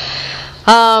 So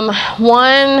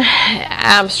One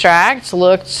abstract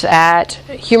looked at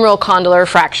humeral condylar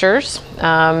fractures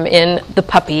in the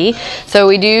puppy. So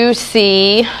we do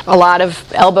see a lot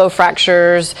of elbow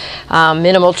fractures,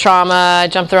 minimal trauma,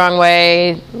 jump the wrong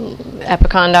way,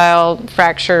 epicondyle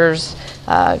fractures,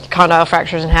 condyle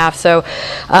fractures in half. So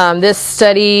this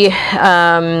study,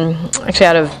 actually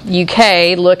out of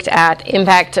UK, looked at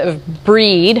impact of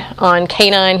breed on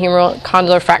canine humeral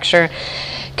condylar fracture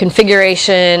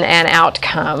configuration and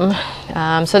outcome.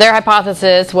 So their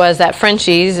hypothesis was that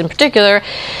Frenchies in particular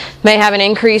may have an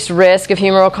increased risk of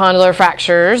humeral condylar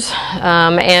fractures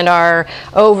and are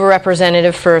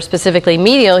overrepresentative for specifically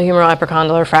medial humeral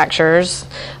epicondylar fractures,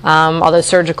 although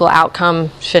surgical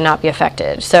outcome should not be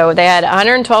affected. So they had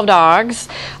 112 dogs.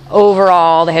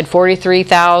 Overall, they had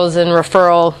 43,000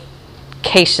 referral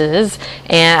cases,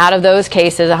 and out of those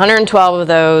cases, 112 of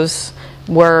those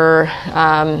were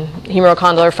humeral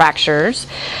condylar fractures.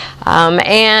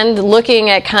 And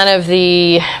looking at kind of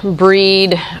the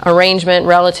breed arrangement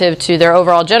relative to their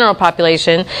overall general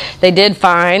population, they did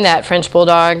find that French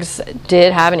Bulldogs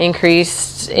did have an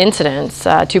increased incidence.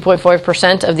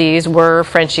 2.4% of these were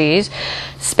Frenchies.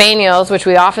 Spaniels, which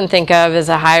we often think of as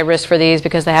a high risk for these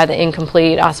because they had the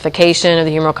incomplete ossification of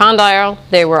the humeral condyle,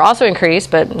 they were also increased,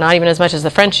 but not even as much as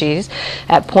the Frenchies,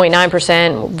 at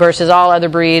 0.9% versus all other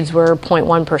breeds were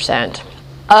 0.1%.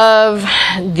 Of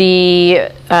the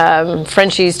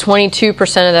Frenchies,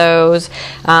 22% of those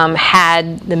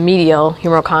had the medial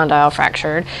humeral condyle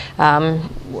fractured,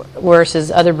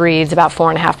 versus other breeds about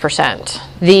 4.5%.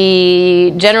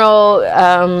 The general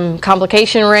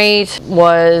complication rate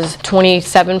was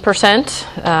 27%,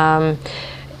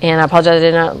 and I apologize I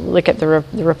did not look at the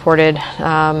reported.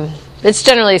 It's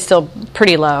generally still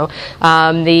pretty low.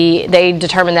 They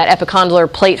determined that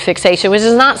epicondylar plate fixation, which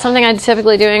is not something I'm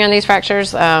typically doing on these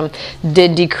fractures,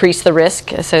 did decrease the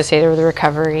risk associated with the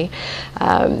recovery.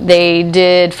 They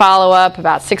did follow up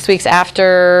about 6 weeks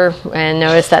after and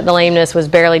noticed that the lameness was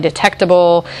barely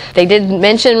detectable. They did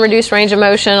mention reduced range of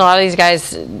motion. A lot of these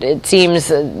guys, it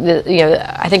seems,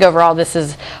 I think overall this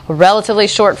is a relatively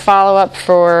short follow-up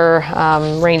for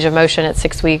range of motion at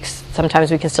 6 weeks.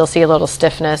 Sometimes we can still see a little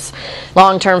stiffness.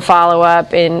 Long-term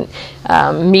follow-up in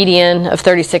median of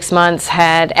 36 months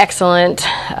had excellent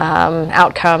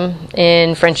outcome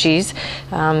in Frenchies,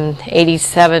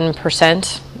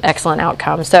 87% excellent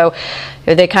outcome. So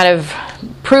they kind of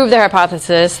proved their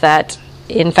hypothesis that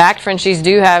in fact, Frenchies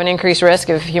do have an increased risk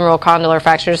of humeral condylar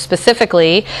fractures.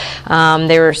 Specifically,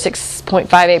 they were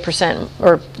 6.58%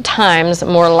 or times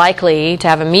more likely to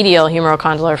have a medial humeral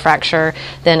condylar fracture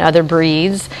than other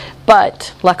breeds.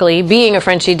 But luckily, being a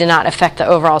Frenchie did not affect the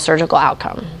overall surgical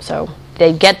outcome. So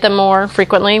they get them more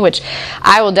frequently, which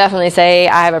I will definitely say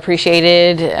I have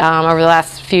appreciated over the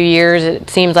last few years. It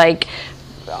seems like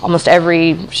almost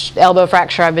every elbow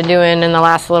fracture I've been doing in the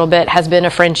last little bit has been a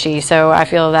Frenchie, so I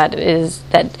feel that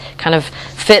kind of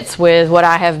fits with what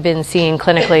I have been seeing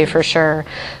clinically for sure.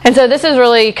 And so this is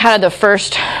really kind of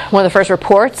one of the first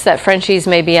reports that Frenchies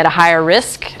may be at a higher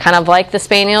risk, kind of like the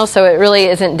Spaniels, so it really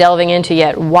isn't delving into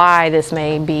yet why this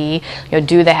may be.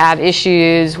 Do they have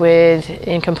issues with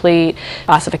incomplete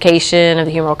ossification of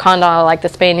the humeral condyle like the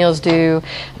Spaniels do?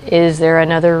 Is there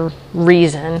another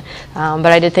reason? But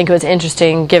I did think it was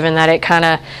interesting given that it kind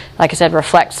of, like I said,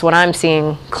 reflects what I'm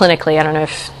seeing clinically. I don't know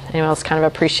if anyone else kind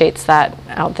of appreciates that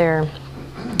out there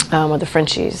with the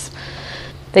Frenchies.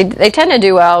 They tend to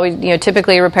do well. We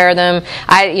typically repair them.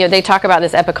 They talk about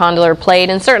this epicondylar plate,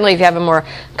 and certainly if you have a more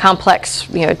complex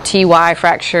TY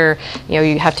fracture,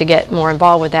 you have to get more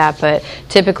involved with that. But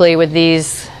typically with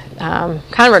these, kind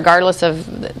of regardless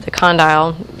of the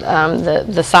condyle,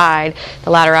 the side,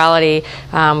 the laterality,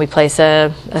 we place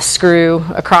a screw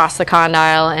across the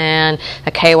condyle and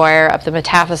a K-wire up the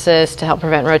metaphysis to help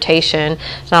prevent rotation.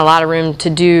 There's not a lot of room to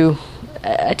do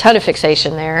a ton of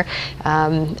fixation there.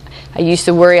 I used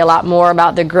to worry a lot more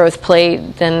about the growth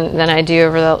plate than I do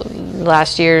over the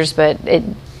last years, but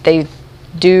they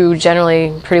do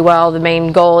generally pretty well. The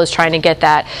main goal is trying to get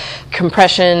that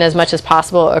compression as much as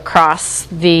possible across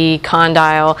the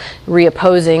condyle,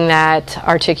 reopposing that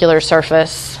articular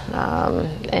surface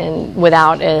and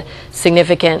without a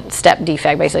significant step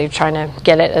defect, basically trying to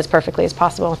get it as perfectly as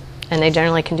possible, and they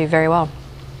generally can do very well.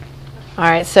 All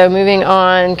right, so moving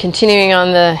on, continuing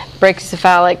on the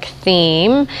brachycephalic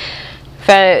theme, we've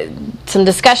had some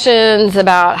discussions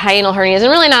about hiatal hernias, and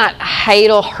really not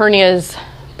hiatal hernias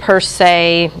per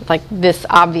se, like this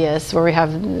obvious where we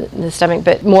have the stomach,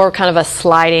 but more kind of a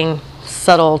sliding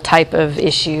subtle type of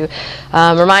issue.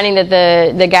 Reminding that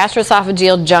the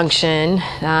gastroesophageal junction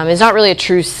is not really a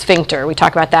true sphincter. We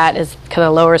talk about that as kind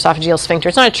of lower esophageal sphincter.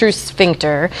 It's not a true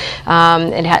sphincter.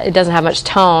 It doesn't have much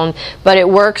tone, but it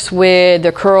works with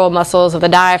the crural muscles of the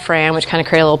diaphragm, which kind of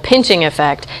create a little pinching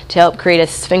effect to help create a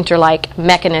sphincter-like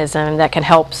mechanism that can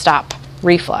help stop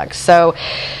reflux. So,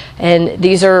 and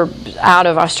these are out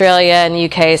of Australia and the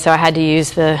UK, so I had to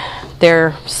use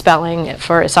their spelling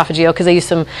for esophageal because they use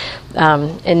some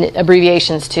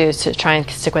abbreviations too to try and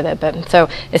stick with it. But so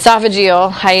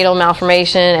esophageal, hiatal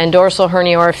malformation, and dorsal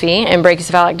herniorrhaphy in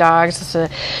brachycephalic dogs. This is an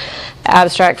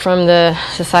abstract from the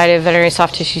Society of Veterinary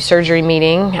Soft Tissue Surgery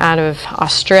meeting out of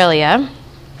Australia.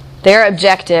 Their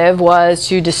objective was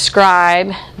to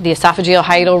describe the esophageal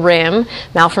hiatal rim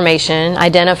malformation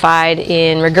identified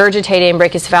in regurgitating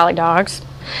brachycephalic dogs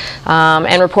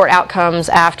and report outcomes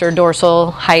after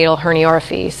dorsal hiatal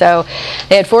herniorrhaphy. So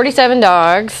they had 47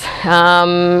 dogs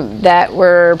that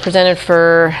were presented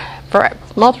for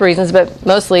multiple reasons, but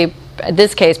mostly in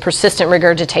this case, persistent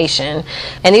regurgitation.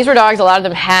 And these were dogs, a lot of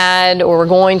them had or were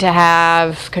going to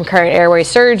have concurrent airway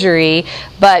surgery,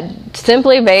 but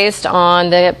simply based on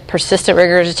the persistent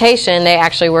regurgitation, they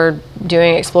actually were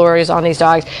doing explorers on these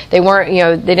dogs. They weren't,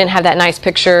 they didn't have that nice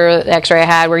picture, the x-ray I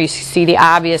had, where you see the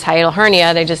obvious hiatal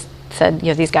hernia. They just said,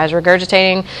 these guys are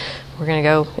regurgitating. We're going to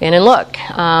go in and look.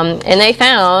 And they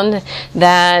found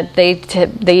that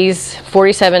these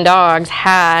 47 dogs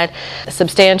had a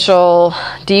substantial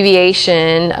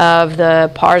deviation of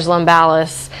the pars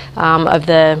lumbalis of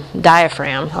the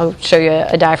diaphragm. I'll show you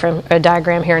a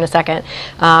diagram here in a second.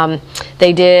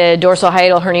 They did dorsal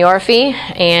hiatal herniorrhaphy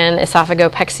and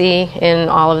esophagopexy in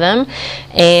all of them.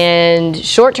 And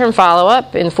short-term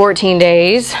follow-up in 14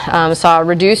 days saw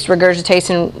reduced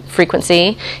regurgitation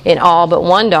frequency in all but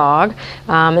one dog.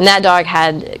 And that dog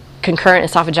had concurrent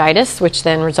esophagitis, which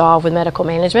then resolved with medical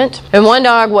management. And one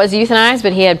dog was euthanized,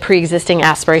 but he had pre-existing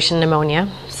aspiration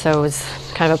pneumonia, so it was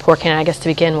kind of a poor candidate, I guess, to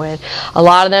begin with. A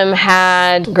lot of them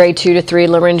had grade 2 to 3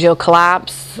 laryngeal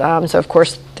collapse, so of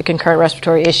course the concurrent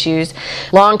respiratory issues.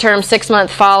 Long-term 6-month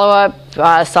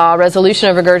follow-up saw resolution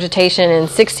of regurgitation in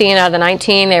 16 out of the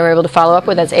 19 they were able to follow up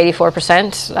with. That's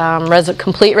 84%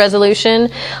 complete resolution.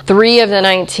 3 of the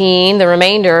 19, the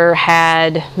remainder,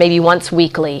 had maybe once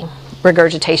weekly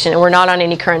regurgitation and were not on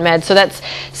any current meds. So that's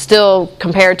still,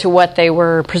 compared to what they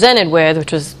were presented with,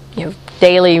 which was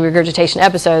daily regurgitation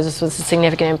episodes, this was a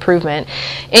significant improvement.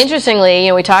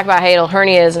 Interestingly, we talk about hiatal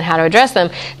hernias and how to address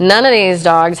them. None of these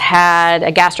dogs had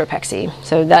a gastropexy.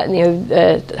 So that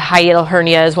hiatal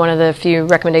hernia is one of the few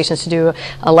recommendations to do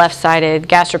a left-sided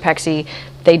gastropexy.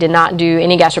 They did not do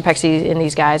any gastropexy in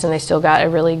these guys, and they still got a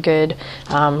really good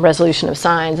resolution of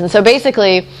signs. And so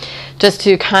basically, just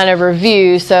to kind of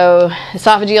review, so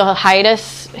esophageal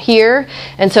hiatus here,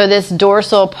 and so this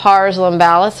dorsal pars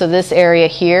lumbalis, so this area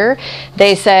here,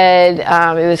 they said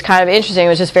it was kind of interesting. It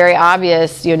was just very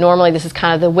obvious. Normally this is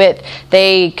kind of the width.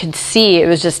 They could see it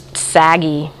was just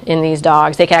saggy in these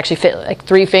dogs. They could actually fit like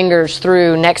 3 fingers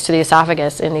through next to the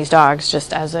esophagus in these dogs,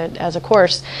 just as a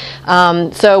course.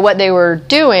 So what they were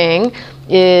doing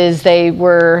is they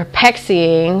were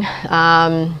pexying.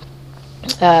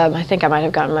 I think I might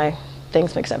have gotten my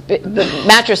things mixed up. The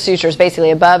mattress sutures,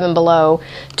 basically above and below,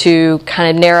 to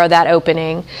kind of narrow that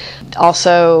opening.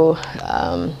 Also,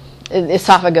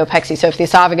 esophagopexy. So if the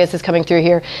esophagus is coming through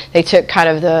here, they took kind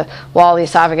of the wall of the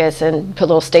esophagus and put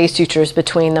little stay sutures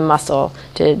between the muscle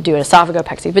to do an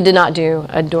esophagopexy, but did not do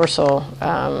a dorsal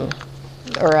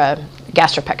or a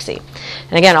gastropexy.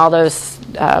 And again, all those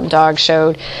dogs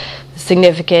showed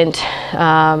significant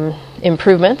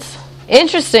improvements.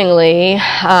 Interestingly,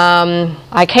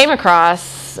 I came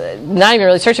across, not even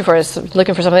really searching for it,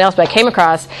 looking for something else, but I came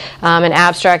across an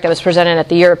abstract that was presented at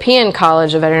the European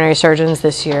College of Veterinary Surgeons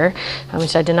this year,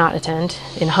 which I did not attend,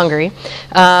 in Hungary,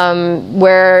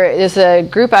 where there's a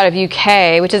group out of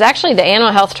UK, which is actually, the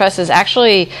Animal Health Trust is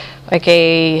actually like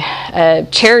a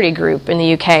charity group in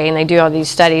the UK, and they do all these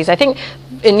studies. I think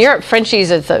in Europe, Frenchies,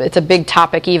 it's a big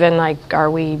topic, even like, are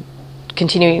we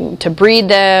continuing to breed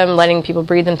them, letting people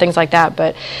breed them, things like that.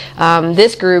 But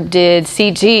this group did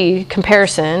CT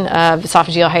comparison of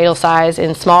esophageal hiatal size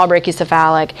in small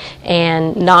brachycephalic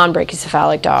and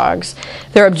non-brachycephalic dogs.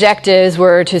 Their objectives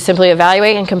were to simply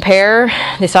evaluate and compare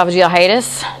the esophageal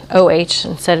hiatus, OH,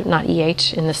 instead of not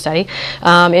EH in this study,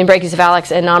 in brachycephalics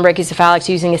and non-brachycephalics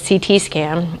using a CT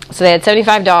scan. So they had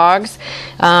 75 dogs.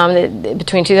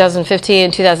 Between 2015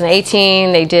 and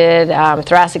 2018, they did a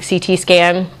thoracic CT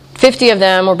scan 50 of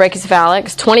them were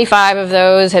brachycephalics. 25 of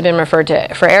those had been referred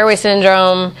to for airway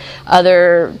syndrome.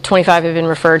 Other 25 have been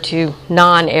referred to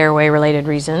non-airway related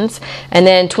reasons. And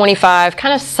then 25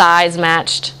 kind of size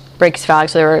matched brachycephalics,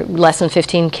 so they were less than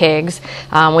 15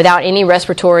 kgs, without any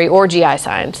respiratory or GI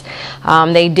signs.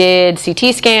 They did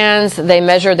CT scans. They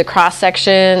measured the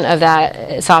cross-section of that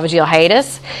esophageal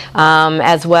hiatus,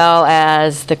 as well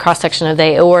as the cross-section of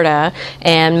the aorta,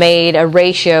 and made a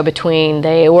ratio between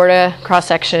the aorta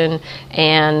cross-section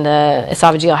and the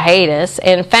esophageal hiatus,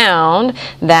 and found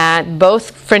that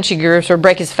both Frenchie groups, or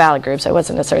brachycephalic groups, it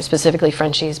wasn't necessarily specifically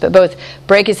Frenchies, but both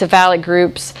brachycephalic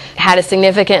groups had a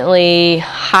significantly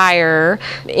higher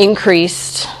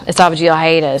increased esophageal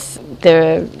hiatus,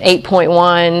 the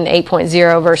 8.1,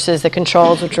 8.0 versus the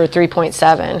controls, which were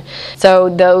 3.7. So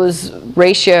those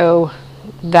ratio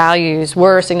values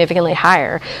were significantly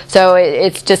higher. So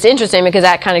it's just interesting because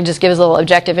that kind of just gives a little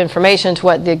objective information to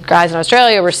what the guys in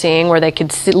Australia were seeing, where they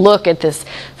could look at this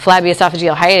flabby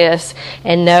esophageal hiatus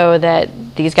and know that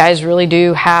these guys really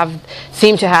do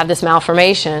seem to have this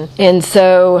malformation. And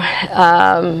so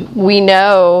we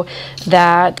know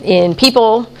that in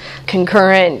people,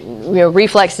 concurrent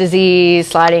reflux disease,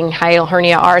 sliding hiatal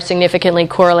hernia are significantly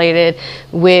correlated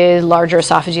with larger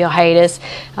esophageal hiatus.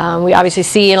 We obviously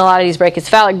see in a lot of these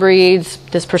brachycephalic breeds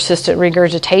this persistent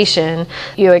regurgitation.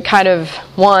 It kind of,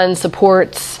 one,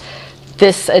 supports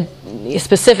this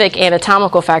specific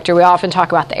anatomical factor. We often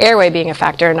talk about the airway being a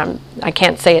factor, and I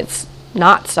can't say it's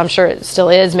not. I'm sure it still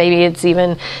is. Maybe it's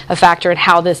even a factor in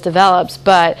how this develops,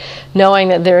 but knowing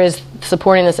that there is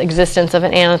supporting this existence of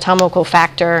an anatomical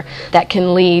factor that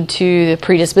can lead to the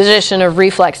predisposition of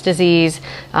reflux disease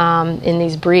in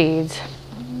these breeds.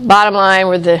 Bottom line,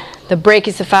 with the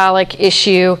brachycephalic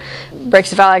issue,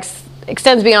 brachycephalics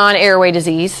extends beyond airway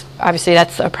disease. Obviously,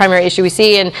 that's a primary issue we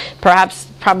see, and perhaps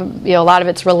probably a lot of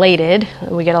it's related.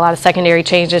 We get a lot of secondary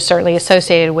changes certainly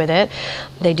associated with it.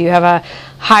 They do have a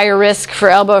higher risk for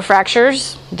elbow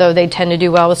fractures, though they tend to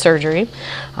do well with surgery.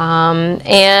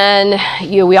 And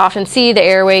we often see the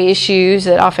airway issues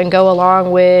that often go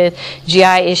along with GI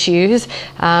issues.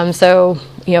 So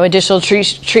additional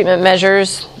treatment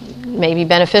measures may be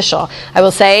beneficial. I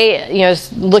will say,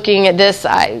 looking at this,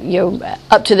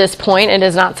 up to this point, it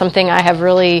is not something I have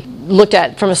really looked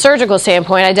at from a surgical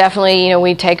standpoint. I definitely,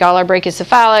 we take all our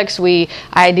brachycephalics. We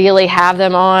ideally have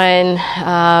them on,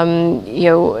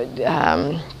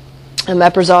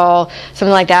 omeprazole, something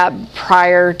like that,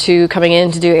 prior to coming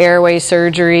in to do airway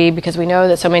surgery, because we know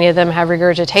that so many of them have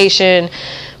regurgitation.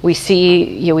 We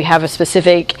see, we have a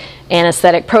specific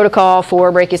anesthetic protocol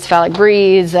for brachycephalic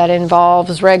breeds that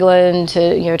involves Reglan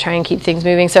to, try and keep things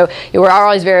moving. So we're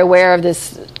always very aware of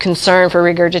this concern for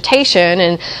regurgitation,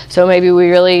 and so maybe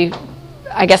we really,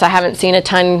 I guess I haven't seen a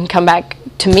ton come back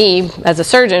to me as a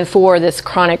surgeon for this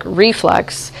chronic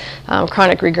reflux,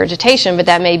 chronic regurgitation, but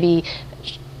that maybe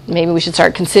we should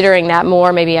start considering that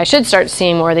more. Maybe I should start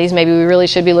seeing more of these. Maybe we really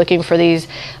should be looking for these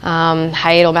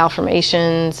hiatal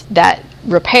malformations. That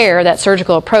repair, that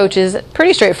surgical approach is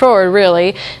pretty straightforward,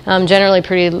 really, generally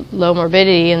pretty low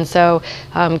morbidity, and so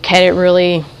can it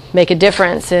really make a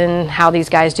difference in how these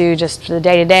guys do just for the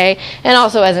day-to-day, and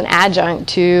also as an adjunct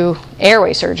to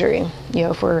airway surgery.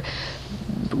 If we're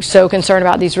so concerned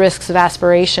about these risks of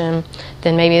aspiration,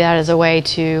 then maybe that is a way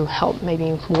to help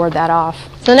maybe ward that off.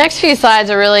 So the next few slides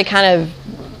are really kind of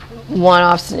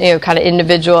one-offs, kind of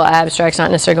individual abstracts, not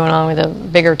necessarily going on with a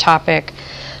bigger topic,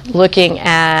 looking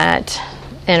at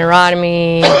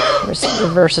enterotomy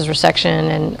versus resection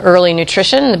and early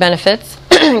nutrition, the benefits,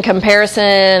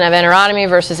 comparison of enterotomy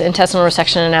versus intestinal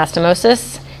resection and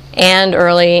anastomosis, and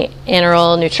early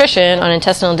enteral nutrition on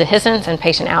intestinal dehiscence and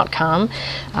patient outcome.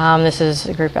 This is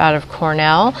a group out of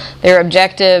Cornell. Their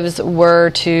objectives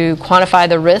were to quantify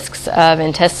the risks of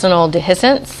intestinal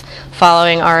dehiscence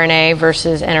following RNA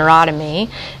versus enterotomy,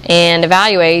 and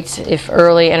evaluate if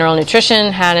early enteral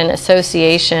nutrition had an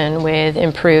association with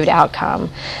improved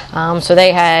outcome. So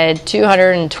they had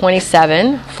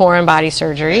 227 foreign body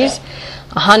surgeries.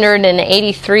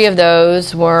 183 of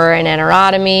those were an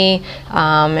enterotomy,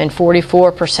 and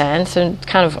 44%, so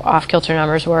kind of off-kilter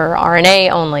numbers, were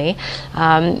RNA only.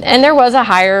 And there was a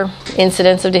higher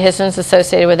incidence of dehiscence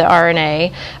associated with the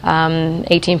RNA,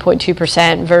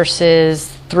 18.2%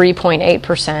 versus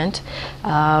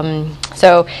 3.8%.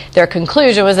 So their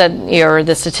conclusion was that, or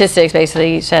the statistics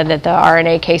basically said that the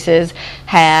RNA cases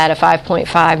had a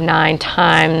 5.59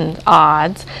 times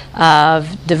odds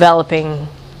of developing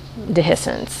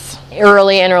dehiscence.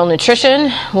 Early enteral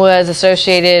nutrition was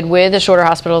associated with a shorter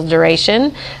hospital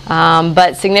duration,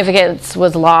 but significance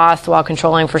was lost while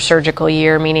controlling for surgical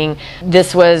year, meaning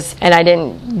this was, and I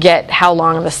didn't get how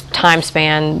long of a time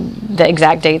span the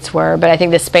exact dates were, but I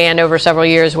think this spanned over several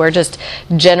years where just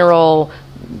general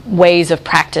ways of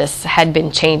practice had been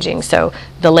changing. So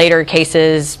the later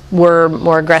cases were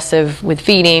more aggressive with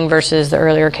feeding versus the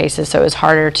earlier cases, so it was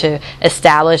harder to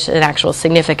establish an actual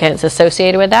significance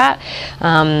associated with that.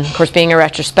 Of course, being a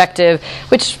retrospective,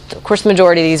 which of course the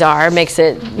majority of these are, makes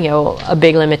it, you know, a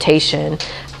big limitation.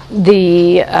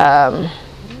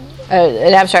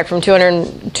 An abstract from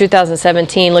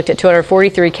 2017 looked at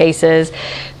 243 cases.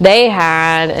 They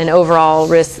had an overall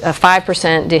risk of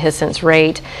 5% dehiscence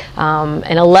rate, and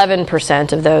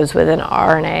 11% of those with an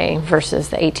RNA versus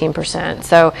the 18%.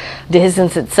 So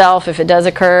dehiscence itself, if it does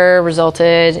occur,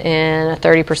 resulted in a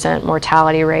 30%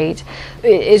 mortality rate.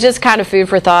 It's just kind of food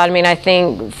for thought. I mean, I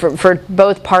think for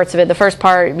both parts of it, the first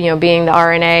part, you know, being the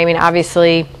RNA, I mean,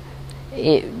 obviously,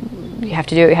 you have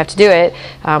to do it, you have to do it.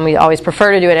 We always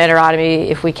prefer to do an enterotomy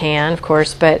if we can, of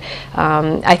course, but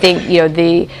I think, you know,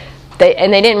 they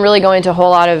didn't really go into a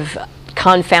whole lot of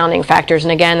confounding factors,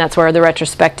 and again, that's where the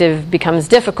retrospective becomes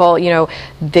difficult. You know,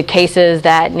 the cases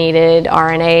that needed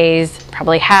RNAs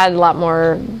probably had a lot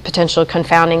more potential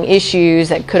confounding issues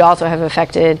that could also have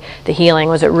affected the healing.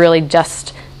 Was it really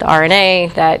just the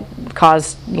RNA that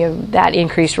caused, you know, that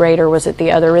increased rate, or was it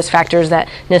the other risk factors that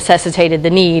necessitated the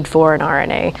need for an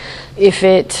RNA? If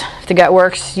the gut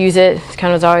works, use it. It's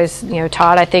kind of as always, you know,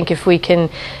 taught. I think if we can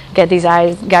get these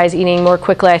guys eating more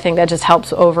quickly, I think that just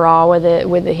helps overall with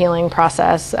the healing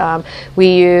process. We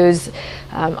use,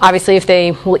 obviously if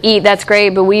they will eat, that's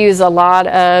great, but we use a lot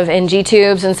of NG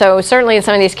tubes, and so certainly in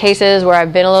some of these cases where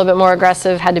I've been a little bit more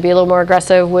aggressive, had to be a little more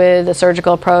aggressive with a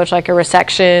surgical approach like a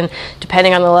resection,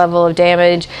 depending on the level of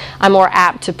damage, I'm more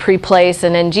apt to pre-place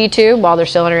an NG tube while they're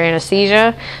still under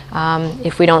anesthesia.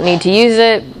 If we don't need to use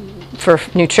it for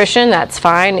nutrition, that's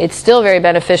fine. It's still very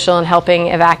beneficial in helping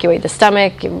evacuate the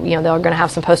stomach. You know, they're going to have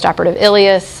some postoperative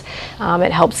ileus.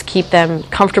 It helps keep them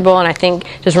comfortable, and I think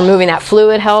just removing that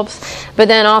fluid helps. But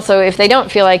then also, if they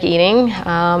don't feel like eating,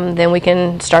 then we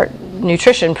can start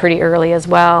nutrition pretty early as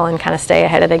well and kind of stay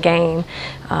ahead of the game.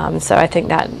 So I think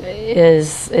that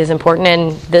is important,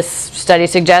 and this study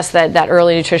suggests that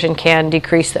early nutrition can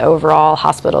decrease the overall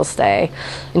hospital stay.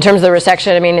 In terms of the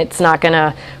resection, I mean, it's not going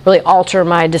to really alter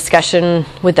my discussion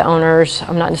with the owners.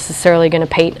 I'm not necessarily going to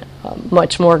paint a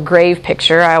much more grave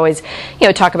picture. I always, you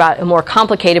know, talk about a more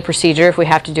complicated procedure if we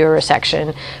have to do a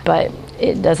resection, but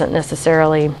it doesn't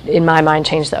necessarily, in my mind,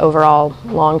 change the overall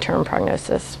long-term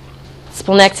prognosis.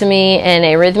 Splenectomy and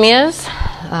arrhythmias.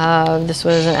 This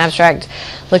was an abstract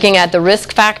looking at the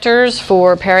risk factors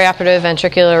for perioperative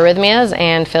ventricular arrhythmias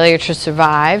and failure to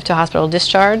survive to hospital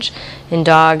discharge in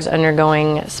dogs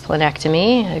undergoing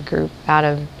splenectomy, a group out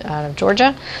of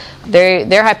Georgia.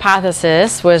 Their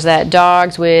hypothesis was that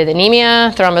dogs with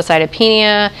anemia,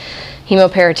 thrombocytopenia,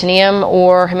 hemoperitoneum,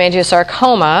 or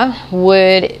hemangiosarcoma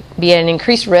would be at an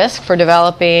increased risk for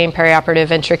developing perioperative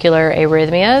ventricular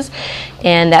arrhythmias,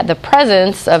 and that the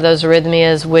presence of those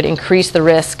arrhythmias would increase the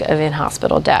risk of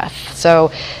in-hospital death.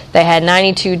 So they had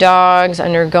 92 dogs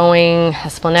undergoing a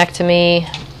splenectomy.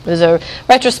 It was a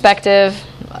retrospective,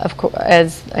 of course,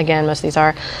 as again most of these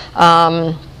are,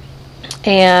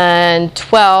 and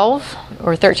 12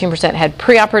 or 13% had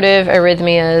preoperative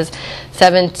arrhythmias,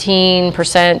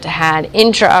 17% had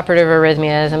intraoperative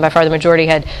arrhythmias, and by far the majority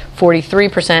had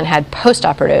 43% had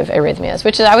postoperative arrhythmias,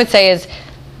 which I would say is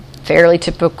fairly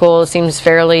typical. It seems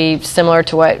fairly similar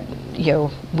to what, you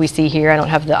know, we see here. I don't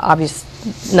have the obvious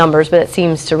numbers, but it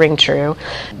seems to ring true.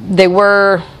 They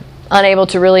were unable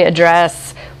to really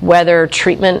address whether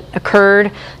treatment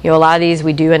occurred. You know, a lot of these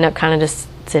we do end up kind of just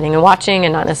sitting and watching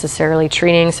and not necessarily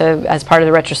treating. So as part of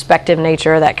the retrospective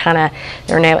nature, that kind of,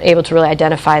 they're now able to really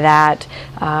identify that,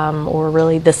 or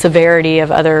really the severity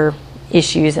of other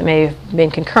issues that may have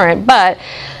been concurrent. But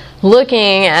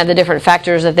looking at the different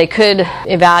factors that they could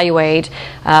evaluate,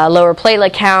 lower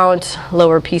platelet count,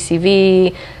 lower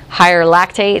PCV, higher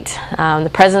lactate, the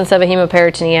presence of a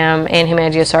hemoperitoneum and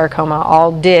hemangiosarcoma all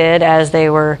did, as they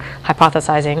were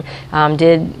hypothesizing,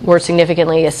 were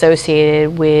significantly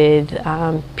associated with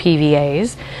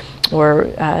PVAs, or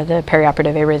the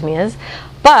perioperative arrhythmias.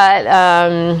 But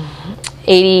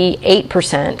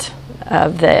 88%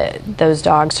 of those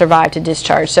dogs survived to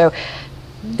discharge. So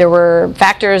there were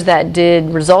factors that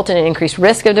did result in an increased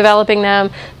risk of developing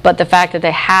them, but the fact that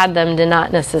they had them did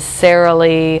not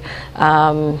necessarily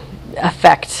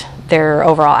affect their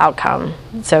overall outcome.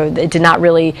 So it did not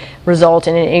really result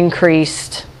in an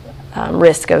increased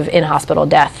risk of in-hospital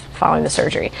death following the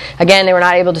surgery. Again, they were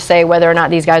not able to say whether or not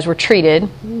these guys were treated,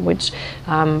 which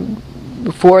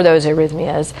for those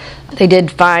arrhythmias. They did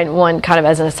find one, kind of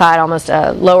as an aside, almost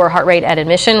a lower heart rate at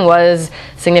admission was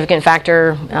a significant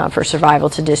factor for survival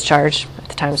to discharge at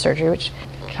the time of surgery, which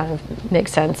kind of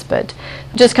makes sense, but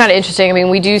just kind of interesting. I mean,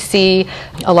 we do see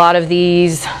a lot of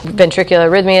these ventricular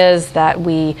arrhythmias that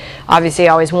we obviously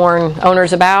always warn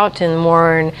owners about and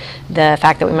warn the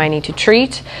fact that we might need to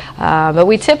treat. But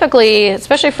we typically,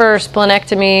 especially for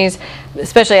splenectomies,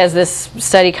 especially as this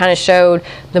study kind of showed,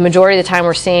 the majority of the time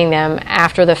we're seeing them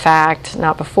after the fact,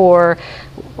 not before.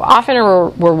 Often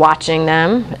we're watching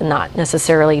them and not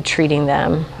necessarily treating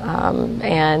them.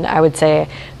 And I would say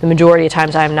the majority of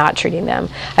times I'm not treating them.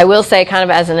 I will say, kind of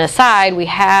as an aside, we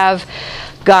have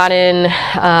gotten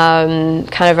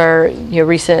kind of our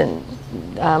recent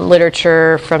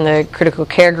literature from the critical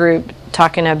care group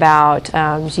talking about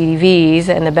GDVs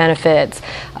and the benefits.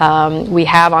 We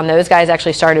have on those guys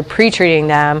actually started pre-treating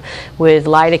them with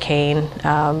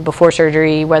lidocaine before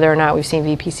surgery, whether or not we've seen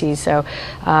VPCs. So,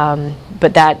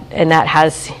 but that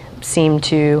has seemed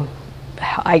to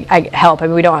help. I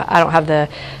mean, I don't have the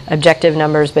objective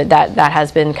numbers, but that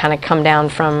has been kind of come down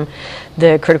from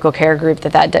the critical care group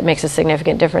that makes a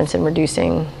significant difference in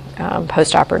reducing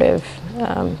post-operative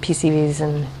PCVs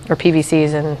or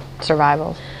PVCs and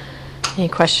survival. Any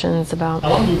questions about? How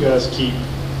long do you guys keep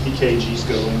EKGs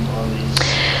going on these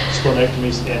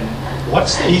splenectomies, and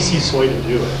what's the easiest way to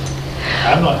do it?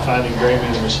 I'm not finding very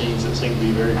many machines that seem to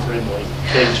be very friendly,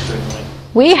 cage friendly.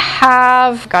 We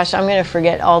have, gosh, I'm going to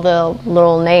forget all the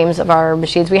little names of our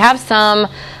machines. We have some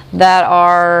that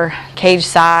are cage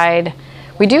side.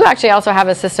 We do actually also have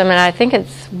a system, and I think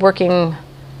it's working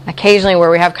occasionally, where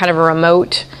we have kind of a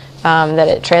remote that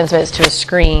it transmits to a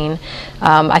screen.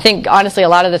 I think honestly a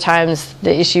lot of the times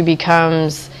the issue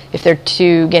becomes if they're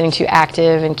getting too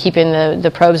active and keeping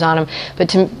the probes on them. But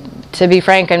to be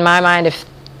frank, in my mind, if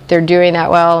they're doing that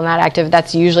well and that active,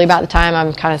 that's usually about the time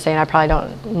I'm kind of saying I probably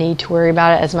don't need to worry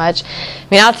about it as much. I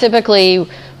mean, I'll typically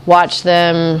watch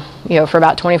them, for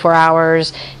about 24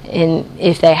 hours. And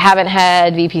if they haven't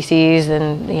had VPCs,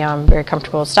 then I'm very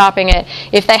comfortable stopping it.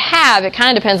 If they have, it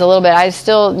kind of depends a little bit. I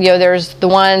still, there's the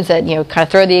ones that kind of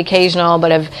throw the occasional,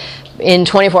 but have in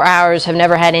 24 hours have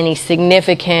never had any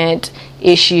significant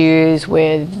issues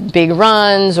with big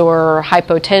runs or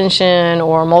hypotension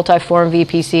or multiform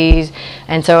VPCs.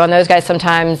 And so on those guys,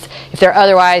 sometimes if they're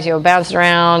otherwise bouncing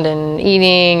around and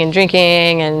eating and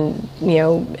drinking and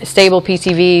stable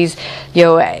PCVs,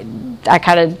 I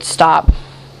kind of stop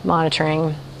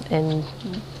monitoring and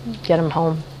get them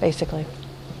home, basically.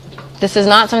 This is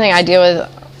not something I deal with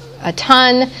a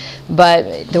ton,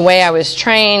 but the way I was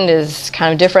trained is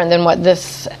kind of different than what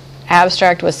this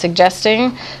abstract was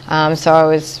suggesting. So I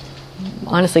was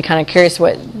honestly kind of curious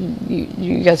what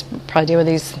you guys probably deal with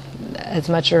these as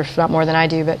much or if not more than I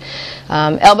do, but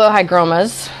elbow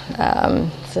hygromas.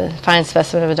 It's a fine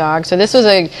specimen of a dog. So this was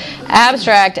an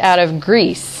abstract out of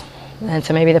Greece. And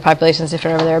so maybe the population is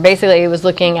different over there. Basically, it was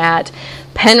looking at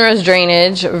Penrose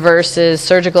drainage versus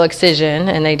surgical excision,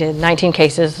 and they did 19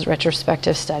 cases,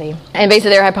 retrospective study. And basically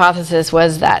their hypothesis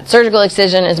was that surgical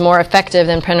excision is more effective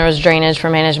than Penrose drainage for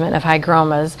management of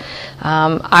hygromas.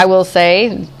 I will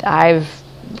say I've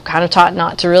kind of taught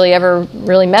not to ever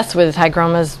really mess with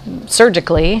hygromas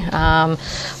surgically.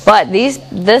 But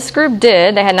this group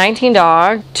did. They had 19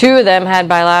 dogs. 2 of them had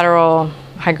bilateral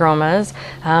hygromas,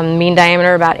 mean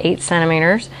diameter about 8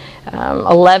 centimeters.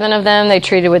 11 of them they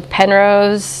treated with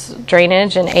Penrose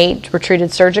drainage and 8 were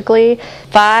treated surgically.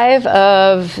 5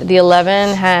 of the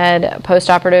 11 had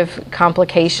post-operative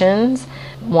complications.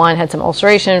 1 had some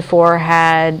ulceration, 4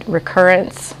 had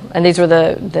recurrence, and these were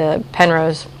the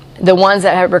Penrose. The ones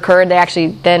that had recurred, they actually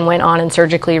then went on and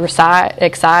surgically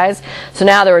excised. So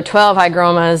now there were 12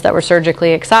 hygromas that were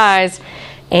surgically excised,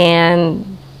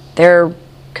 and their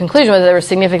conclusion was there were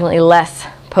significantly less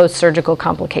post-surgical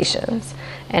complications.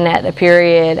 And at a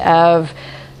period of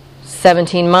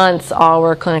 17 months, all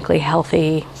were clinically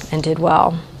healthy and did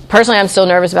well. Personally, I'm still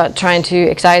nervous about trying to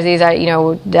excise these. I,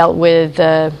 dealt with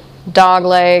dog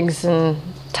legs and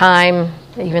time,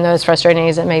 even though as frustrating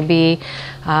as it may be.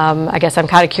 I guess I'm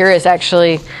kind of curious,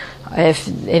 actually, if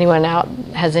anyone out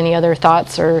has any other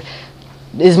thoughts or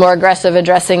is more aggressive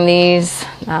addressing these.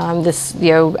 This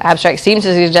abstract seems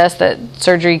to suggest that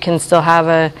surgery can still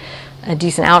have a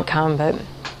decent outcome, but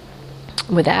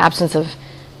with the absence of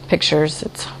pictures,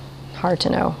 it's hard to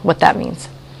know what that means.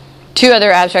 two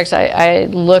other abstracts I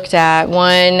looked at.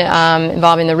 One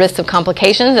involving the risks of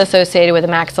complications associated with a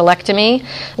maxillectomy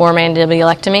or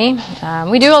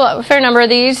mandibulectomy. We do a fair number of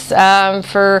these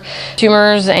for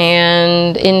tumors,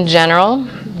 and in general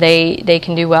they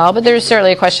can do well, but there's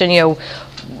certainly a question,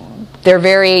 there are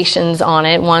variations on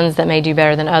it, ones that may do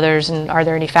better than others, and are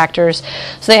there any factors?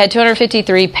 So they had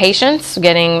 253 patients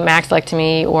getting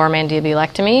maxillectomy or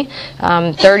mandibulectomy.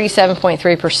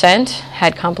 37.3%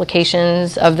 had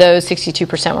complications. Of those,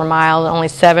 62% were mild, and only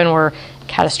 7 were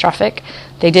catastrophic.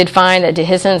 They did find that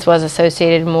dehiscence was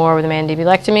associated more with a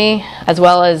mandibulectomy, as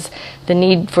well as the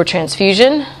need for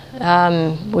transfusion,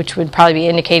 which would probably be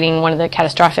indicating one of the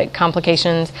catastrophic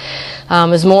complications,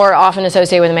 was more often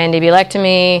associated with a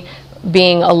mandibulectomy,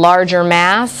 being a larger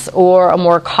mass or a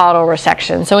more caudal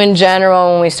resection. So in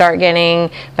general, when we start getting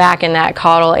back in that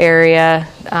caudal area,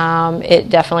 it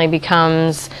definitely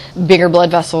becomes bigger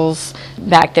blood vessels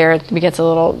back there. It gets a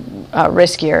little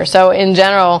riskier. So in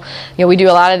general, we do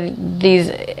a lot of these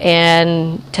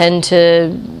and tend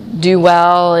to do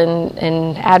well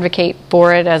and advocate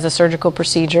for it as a surgical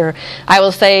procedure. I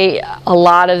will say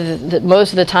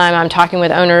most of the time I'm talking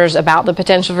with owners about the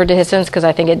potential for dehiscence, because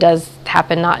I think it does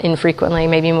happen not infrequently,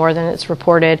 maybe more than it's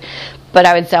reported. But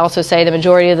I would also say the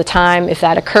majority of the time, if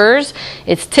that occurs,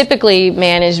 it's typically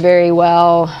managed very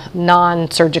well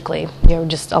non-surgically,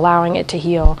 just allowing it to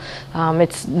heal.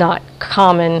 It's not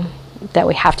common that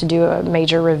we have to do a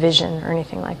major revision or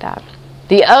anything like that.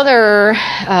 The other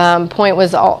point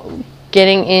was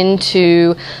getting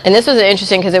into, and this was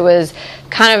interesting because it was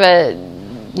kind of at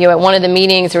one of the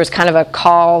meetings there was kind of a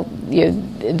call,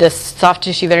 the soft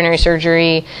tissue veterinary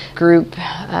surgery group,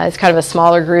 it's kind of a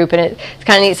smaller group, and it's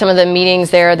kind of neat, some of the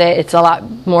meetings there, that it's a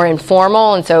lot more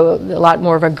informal, and so a lot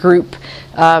more of a group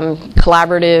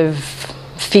collaborative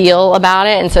feel about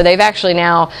it. And so they've actually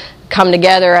now come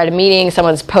together at a meeting,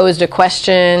 someone's posed a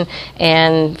question,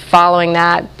 and following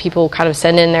that, people kind of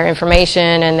send in their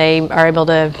information, and they are able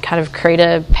to kind of create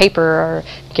a paper or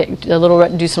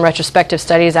do some retrospective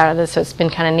studies out of this. So it's been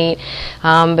kind of neat.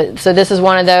 So this is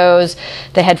one of those.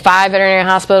 They had 5 veterinary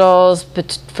hospitals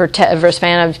for a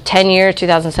span of 10 years,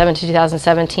 2007 to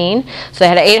 2017. So they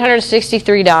had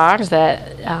 863 dogs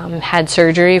that had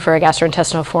surgery for a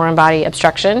gastrointestinal foreign body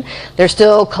obstruction. They're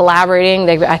still collaborating.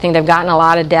 I think they've gotten a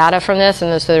lot of data from this,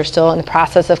 and so they're still in the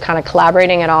process of kind of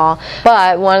collaborating it all.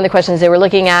 But one of the questions they were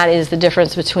looking at is the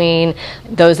difference between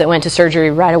those that went to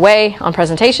surgery right away on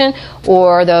presentation,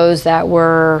 or those that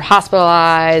were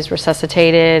hospitalized,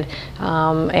 resuscitated,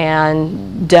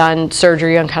 and done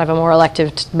surgery on kind of a more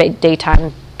elective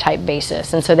daytime type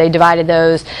basis. And so they divided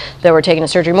those that were taken to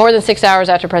surgery more than 6 hours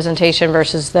after presentation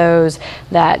versus those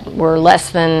that were less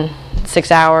than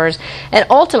 6 hours. And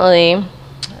ultimately,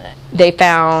 they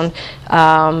found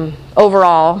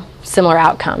overall similar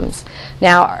outcomes.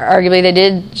 Now, arguably, they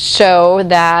did show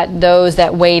that those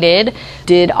that waited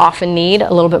did often need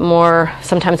a little bit more,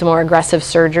 sometimes a more aggressive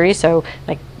surgery, so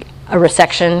like a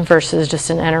resection versus just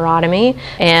an enterotomy,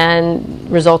 and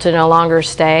resulted in a longer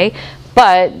stay.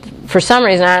 But for some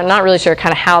reason, I'm not really sure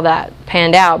kind of how that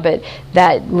panned out, but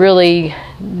that really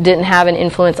didn't have an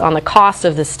influence on the cost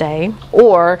of the stay.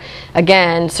 Or,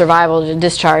 again, survival to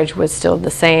discharge was still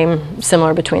the same,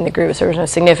 similar between the groups. There was no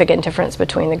significant difference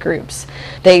between the groups.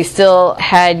 They still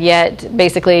had yet,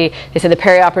 basically, they said the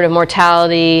perioperative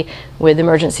mortality with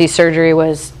emergency surgery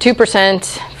was 2%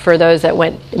 for those that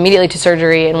went immediately to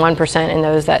surgery and 1% in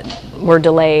those that were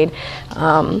delayed.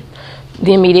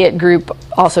 The immediate group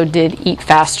also did eat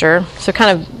faster, so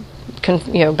kind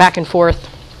of back and forth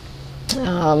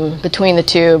between the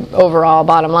two. Overall,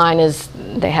 bottom line is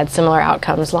they had similar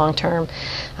outcomes long term.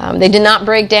 They did not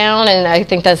break down, and I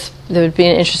think that would be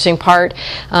an interesting part,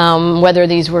 whether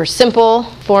these were simple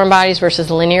foreign bodies versus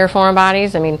linear foreign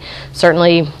bodies. I mean,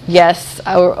 certainly, yes,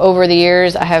 over the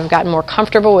years I have gotten more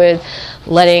comfortable with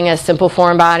letting a simple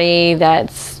foreign body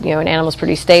that's, an animal's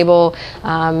pretty stable,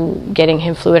 getting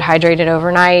him fluid hydrated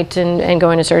overnight and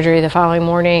going to surgery the following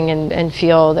morning and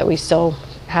feel that we still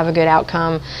have a good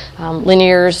outcome.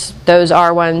 Linears, those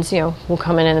are ones, will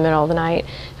come in the middle of the night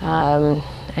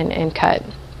and cut.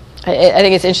 I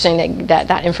think it's interesting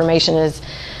that information is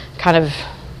kind of,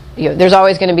 there's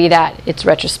always going to be that it's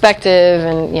retrospective,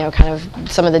 and kind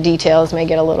of some of the details may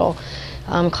get a little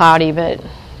cloudy, but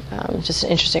just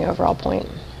an interesting overall point.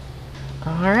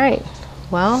 All right,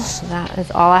 well, that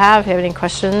is all I have. If you have any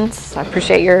questions, I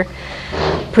appreciate your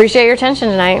attention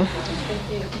tonight.